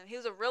how to explain it. He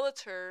was a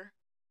realtor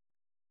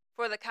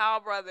for the Kyle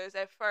brothers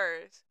at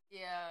first.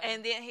 Yeah.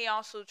 And then he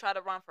also tried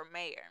to run for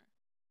mayor.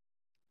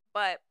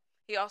 But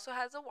he also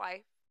has a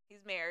wife.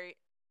 He's married.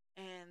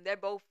 And they're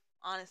both,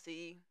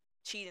 honestly,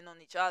 cheating on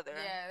each other.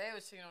 Yeah, they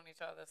was cheating on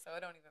each other, so it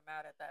don't even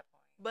matter at that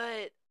point.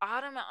 But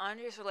Autumn and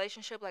Andre's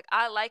relationship, like,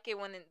 I like it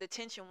when the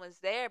tension was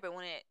there, but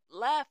when it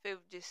left, it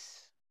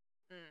just,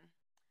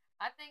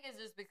 I think it's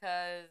just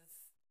because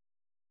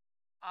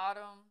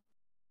Autumn,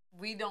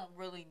 we don't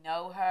really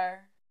know her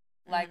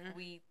like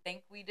we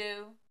think we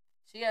do.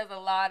 She has a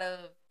lot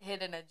of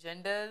hidden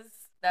agendas,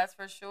 that's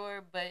for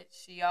sure, but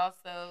she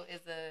also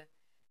is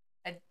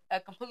a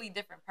completely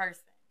different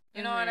person.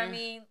 You know what I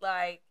mean?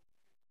 Like,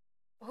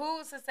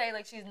 who's to say,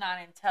 like, she's not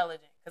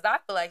intelligent? Because I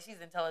feel like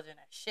she's intelligent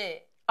as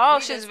shit. Oh,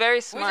 she's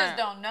very smart. We just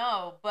don't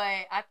know,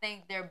 but I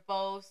think they're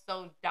both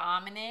so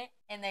dominant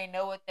and they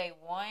know what they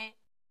want,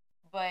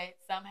 but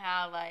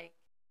somehow, like,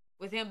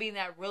 with him being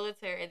that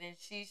realtor and then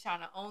she's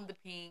trying to own the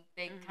pink,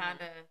 they kind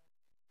of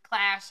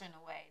clash in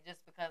a way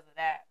just because of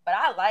that. But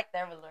I like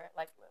their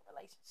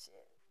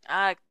relationship.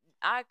 I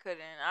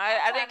couldn't.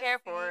 I didn't care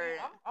for it.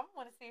 I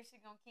want to see if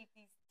she's going to keep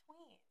these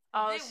twins.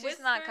 Oh, she's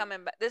not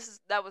coming back.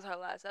 That was her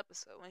last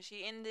episode. When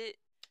she ended,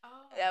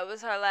 that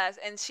was her last.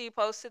 And she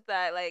posted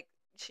that, like,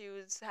 she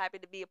was happy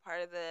to be a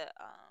part of the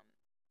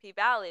P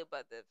Valley,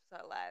 but this was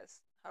her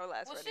last well,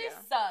 rodeo. She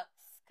sucks.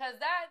 Because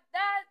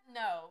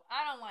no,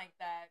 I don't like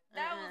that.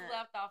 That was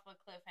left off a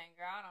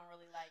cliffhanger. I don't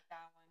really like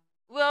that one.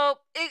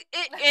 Well, it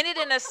ended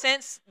in a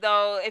sense,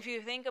 though, if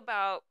you think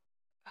about,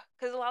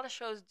 because a lot of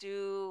shows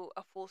do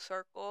a full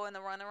circle in the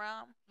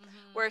runaround,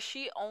 where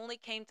she only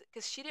came to,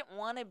 because she didn't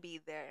want to be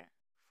there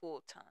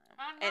full time.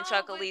 And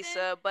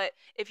Chuckalisa, but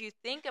if you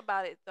think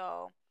about it,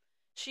 though,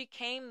 she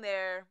came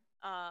there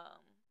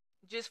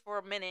just for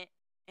a minute,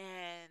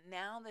 and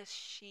now that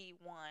she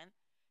won,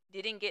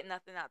 didn't get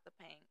nothing out the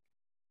pink.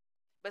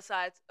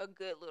 Besides a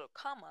good little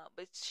come up,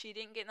 but she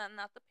didn't get nothing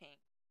out the pink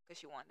because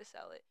she wanted to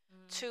sell it.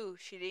 2,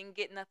 she didn't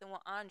get nothing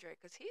with Andre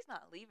because he's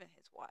not leaving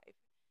his wife.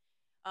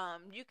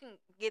 You can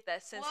get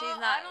that sense he's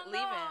not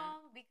leaving.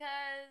 Know,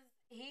 because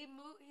he's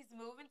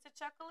moving to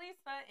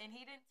Chuckalisa and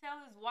he didn't tell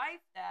his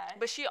wife that.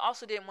 But she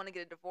also didn't want to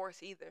get a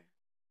divorce either.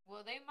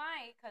 Well, they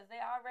might because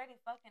they already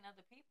fucking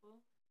other people.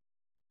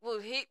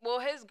 Well,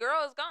 his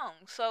girl is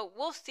gone, so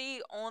we'll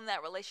see on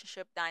that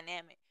relationship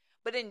dynamic.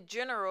 But in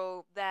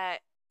general, that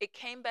it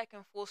came back in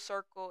full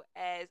circle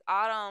as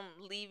Autumn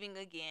leaving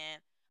again.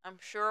 I'm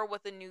sure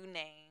with a new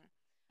name.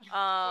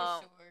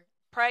 For sure.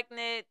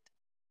 Pregnant.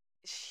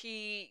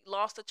 She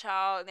lost a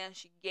child, then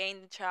she gained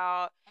a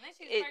child. I think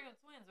she's pregnant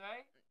with twins,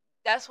 right?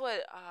 That's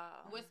what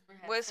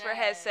Whisper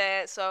had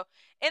said. So,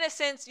 in a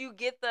sense, you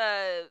get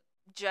the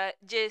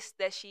gist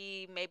that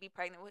she may be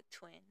pregnant with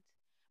twins.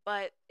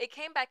 But it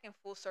came back in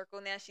full circle.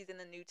 Now she's in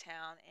a new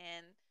town,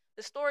 and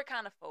the story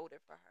kind of folded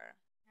for her.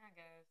 I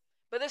guess.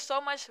 But there's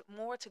so much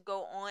more to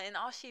go on, and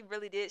all she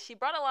really did, she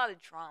brought a lot of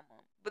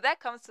drama. But that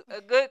comes to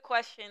a good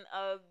question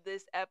of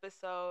this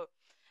episode.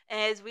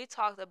 As we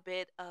talked a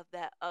bit of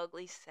that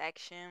ugly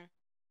section,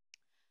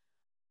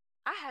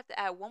 I have to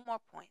add one more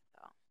point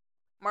though.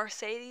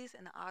 Mercedes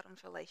and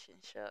Autumn's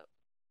relationship.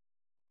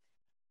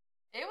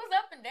 It was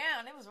up and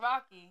down. It was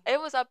rocky. It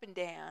was up and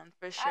down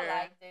for sure. I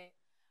liked it.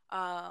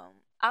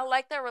 I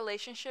like that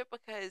relationship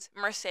because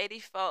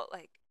Mercedes felt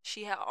like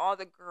she had all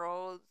the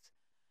girls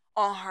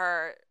on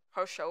her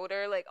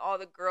shoulder, like all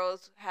the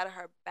girls had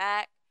her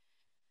back.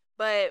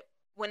 But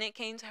when it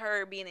came to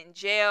her being in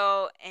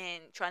jail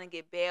and trying to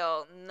get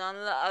bail, none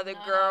of the other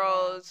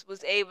girls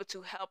was able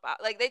to help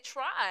out. Like they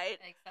tried,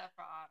 except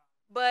for Autumn,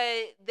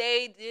 but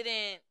they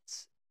didn't.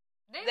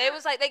 They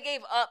was like they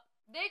gave up.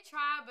 They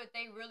tried, but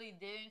they really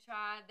didn't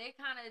try. They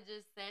kind of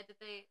just said that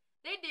they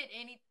did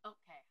any.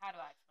 Okay, how do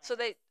I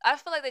explain? So I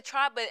feel like they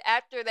tried, but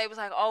after they was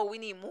like, oh, we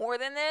need more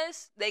than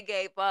this, they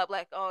gave up.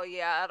 Like, oh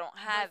yeah, I don't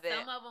have it.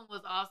 Some of them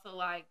was also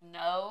like,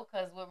 no,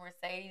 because would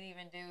Mercedes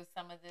even do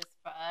some of this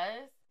for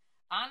us?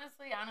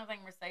 Honestly, I don't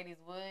think Mercedes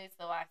would,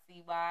 so I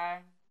see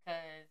why.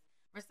 Because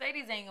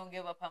Mercedes ain't gonna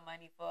give up her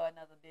money for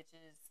another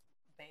bitch's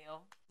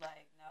bail.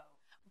 Like, no.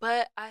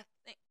 But I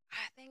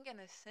think in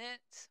a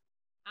sense,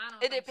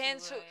 it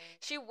depends.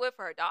 She would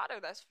for her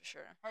daughter, that's for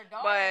sure. Her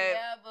daughter,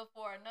 but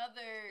for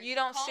another, you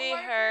don't see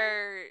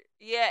her,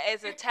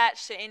 as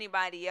attached to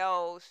anybody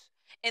else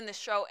in the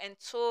show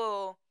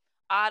until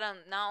Autumn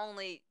not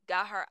only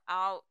got her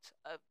out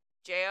of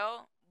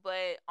jail,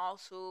 but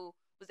also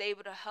was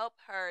able to help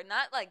her,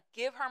 not like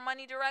give her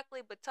money directly,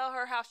 but tell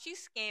her how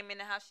she's scamming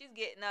and how she's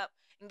getting up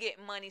and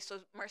getting money so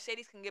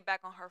Mercedes can get back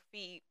on her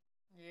feet.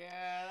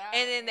 Yeah.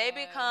 And then they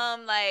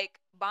become like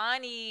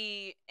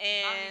Bonnie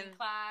and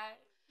Clyde.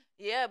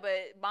 Yeah,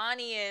 but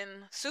Bonnie and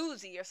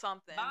Susie or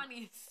something. Bonnie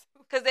and Susie.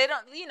 Because they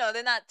don't,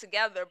 they're not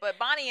together. But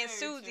Bonnie and Very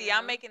Susie, true.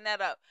 I'm making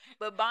that up.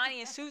 But Bonnie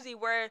and Susie,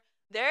 where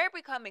they're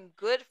becoming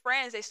good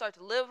friends, they start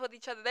to live with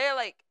each other. They're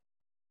like,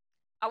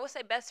 I would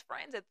say best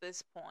friends at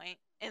this point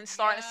and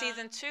starting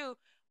season 2.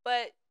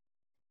 But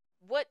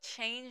what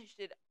changed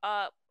it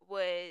up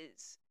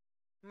was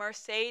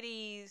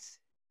Mercedes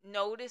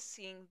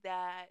noticing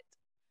that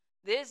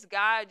this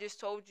guy I just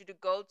told you to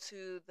go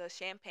to the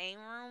champagne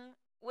room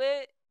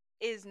with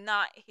is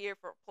not here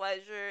for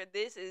pleasure.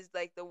 This is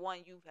like the one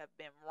you have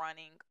been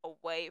running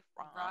away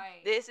from.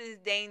 Right. This is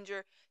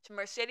danger. So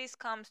Mercedes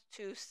comes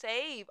to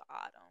save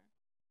Autumn.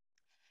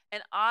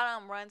 And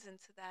Autumn runs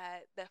into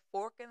that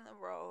fork in the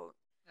road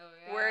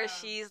where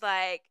she's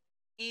like,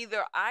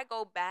 either I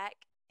go back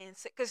and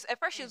because at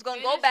first she was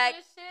gonna go back.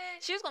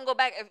 She was gonna go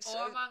back,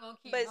 or am I gonna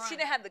keep but running? she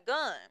didn't have the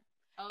gun.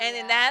 And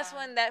then that's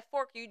when that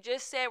fork you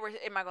just said, where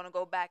am I gonna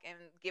go back and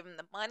give him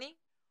the money,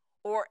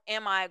 or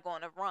am I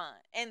gonna run?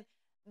 And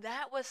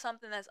that was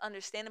something that's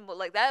understandable.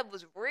 Like that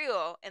was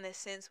real in a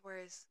sense,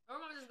 whereas or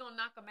am I just gonna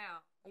knock him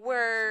out?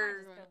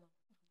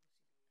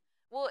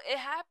 Well, it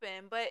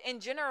happened, but in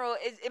general,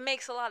 it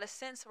makes a lot of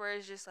sense. Where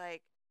it's just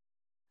like,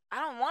 I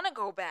don't want to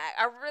go back.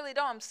 I really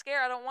don't. I'm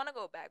scared. I don't want to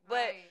go back,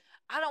 but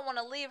I don't want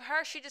to leave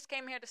her. She just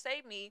came here to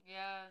save me.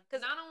 Yeah,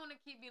 because I don't want to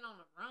keep being on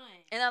the run.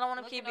 And I don't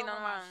want to keep being on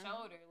the run.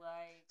 Shoulder,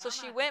 like, so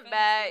she went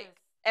back.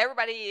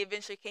 Everybody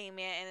eventually came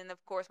in, and then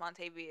of course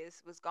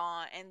Montavious was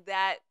gone, and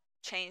that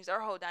changed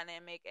their whole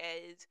dynamic.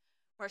 As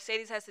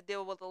Mercedes has to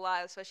deal with a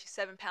lot, especially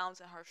 7 pounds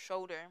in her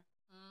shoulder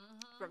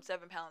from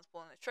 7 pounds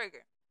pulling the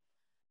trigger.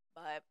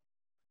 But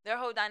their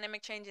whole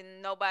dynamic changed,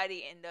 and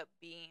nobody ended up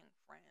being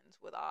friends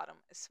with Autumn,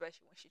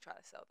 especially when she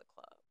tried to sell the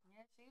club.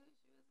 Yeah, she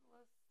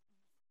was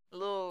a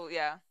little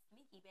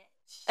sneaky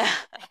bitch.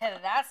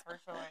 That's for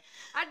sure.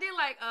 I did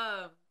like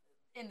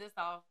end this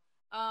off.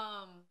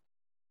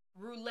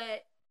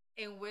 Roulette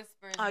and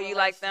Whispers. Oh, you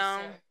like them?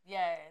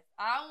 Yes.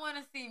 I want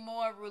to see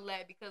more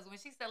Roulette because when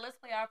she said, let's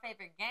play our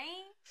favorite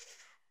game,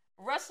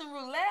 Russian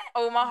Roulette.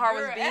 Oh, my heart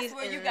was beating. That's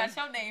where you got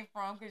your name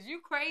from because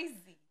you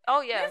crazy.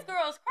 Oh, yeah. This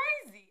girl's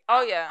crazy.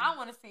 Oh, yeah. I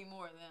want to see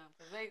more of them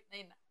because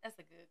that's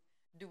a good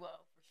duo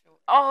for sure.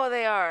 Oh,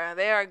 they are.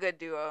 They are a good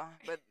duo.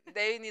 But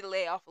they need to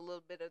lay off a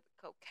little bit of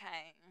the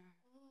cocaine.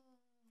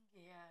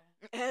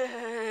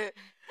 Yeah.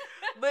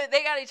 But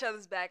they got each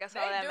other's back. That's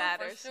all that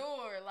matters. For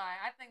sure. Like,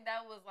 I think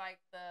that was like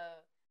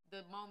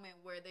the moment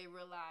where they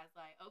realized,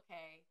 like,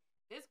 okay,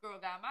 this girl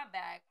got my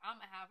back. I'm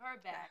going to have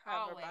her back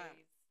always.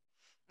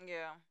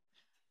 Yeah.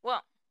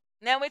 Well,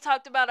 now we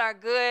talked about our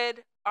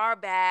good, our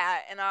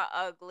bad, and our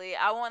ugly.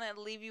 I want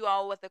to leave you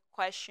all with a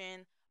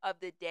question of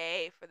the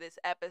day for this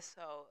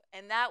episode.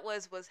 And that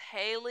was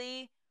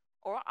Haley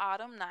or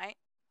Autumn Night,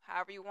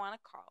 however you want to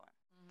call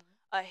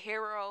her, a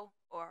hero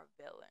or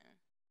a villain?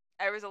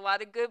 There was a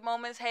lot of good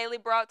moments Haley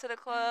brought to the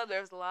club.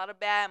 There was a lot of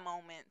bad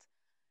moments.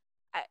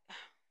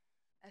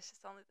 That's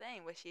just the only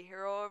thing. Was she a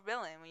hero or a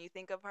villain? When you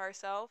think of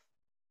herself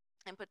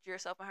and put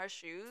yourself in her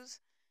shoes,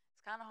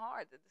 it's kind of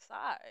hard to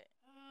decide.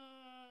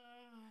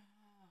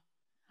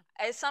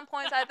 At some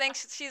points, I think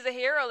she's a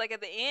hero. Like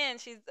at the end,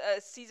 she's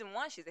season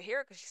 1, she's a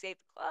hero because she saved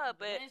the club.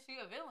 But then she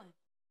a villain.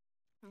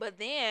 But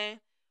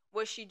then,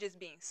 was she just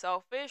being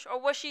selfish,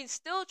 or was she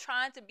still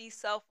trying to be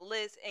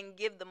selfless and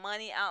give the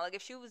money out? Like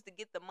if she was to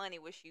get the money,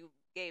 would she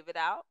gave it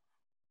out?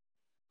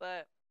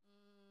 But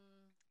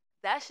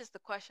that's just the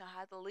question I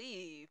had to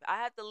leave. I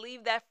had to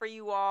leave that for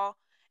you all.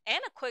 And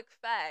a quick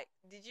fact: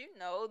 did you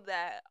know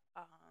that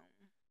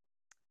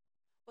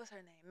what's her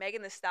name?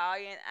 Megan Thee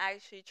Stallion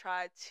actually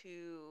tried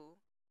to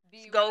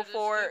go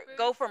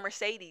for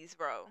Mercedes,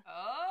 bro.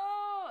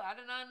 Oh, I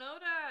did not know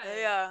that.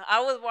 Yeah,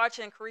 I was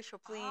watching Carisha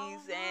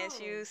Please, and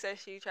she said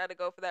she tried to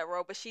go for that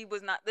role, but she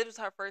was not. This was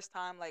her first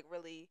time, like,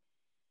 really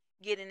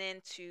getting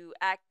into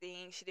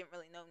acting. She didn't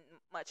really know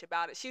much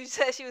about it. She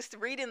said she was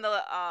reading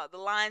the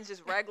lines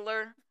just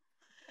regular.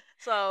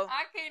 So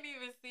I can't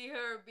even see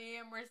her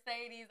being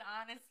Mercedes,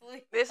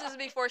 honestly. This is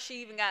before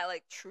she even got,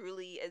 like,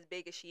 truly as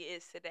big as she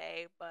is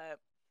today. But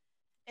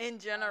in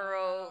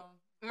general,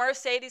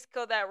 Mercedes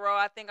killed that role.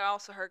 I think I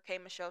also heard K.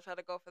 Michelle try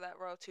to go for that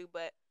role too.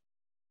 But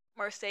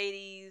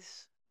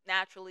Mercedes,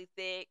 naturally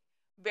thick,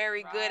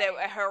 very good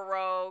at her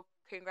role.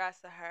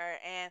 Congrats to her.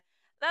 And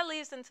that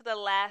leads into the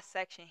last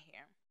section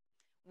here.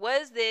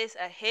 Was this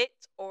a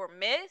hit or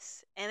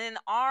miss? And then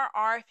our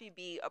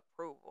RFEB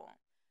approval.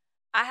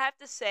 I have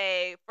to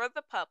say, for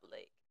the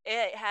public,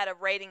 it had a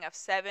rating of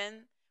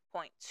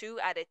 7.2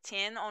 out of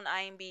 10 on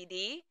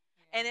IMDb,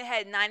 and it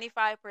had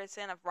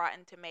 95% of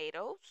Rotten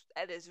Tomatoes.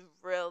 That is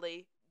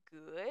really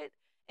good.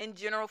 In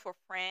general, for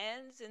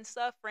friends and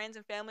stuff, friends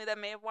and family that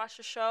may have watched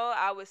the show,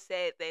 I would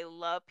say they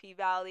love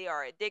P-Valley,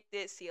 are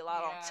addicted, see a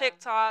lot on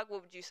TikTok.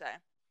 What would you say?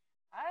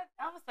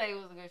 I would say it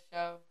was a good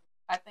show.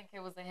 I think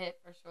it was a hit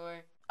for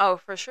sure. Oh,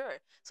 for sure.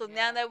 So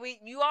now that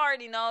you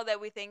already know that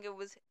we think it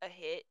was a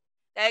hit,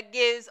 that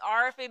gives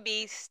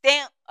RFEB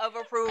stamp of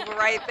approval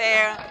right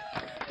there.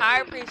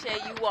 I appreciate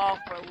you all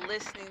for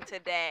listening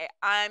today.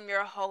 I'm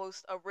your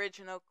host,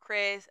 Original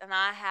Chris, and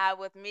I have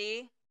with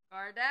me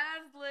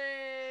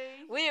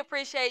Gardasley. We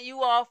appreciate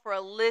you all for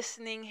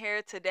listening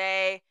here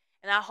today,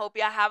 and I hope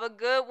y'all have a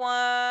good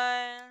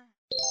one.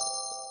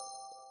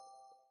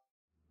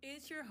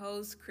 It's your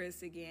host,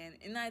 Chris, again,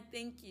 and I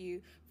thank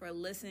you for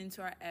listening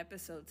to our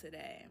episode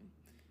today.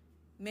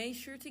 Make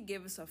sure to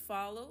give us a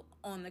follow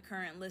on the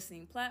current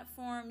listening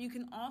platform. You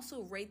can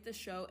also rate the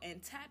show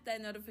and tap that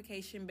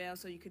notification bell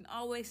so you can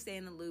always stay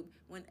in the loop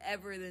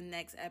whenever the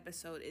next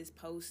episode is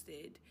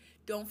posted.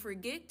 Don't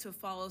forget to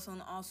follow us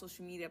on all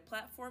social media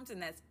platforms,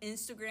 and that's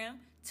Instagram,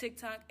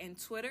 TikTok, and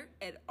Twitter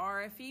at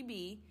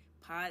RFEB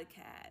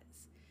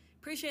Podcast.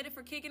 Appreciate it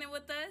for kicking it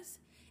with us,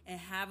 and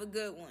have a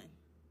good one.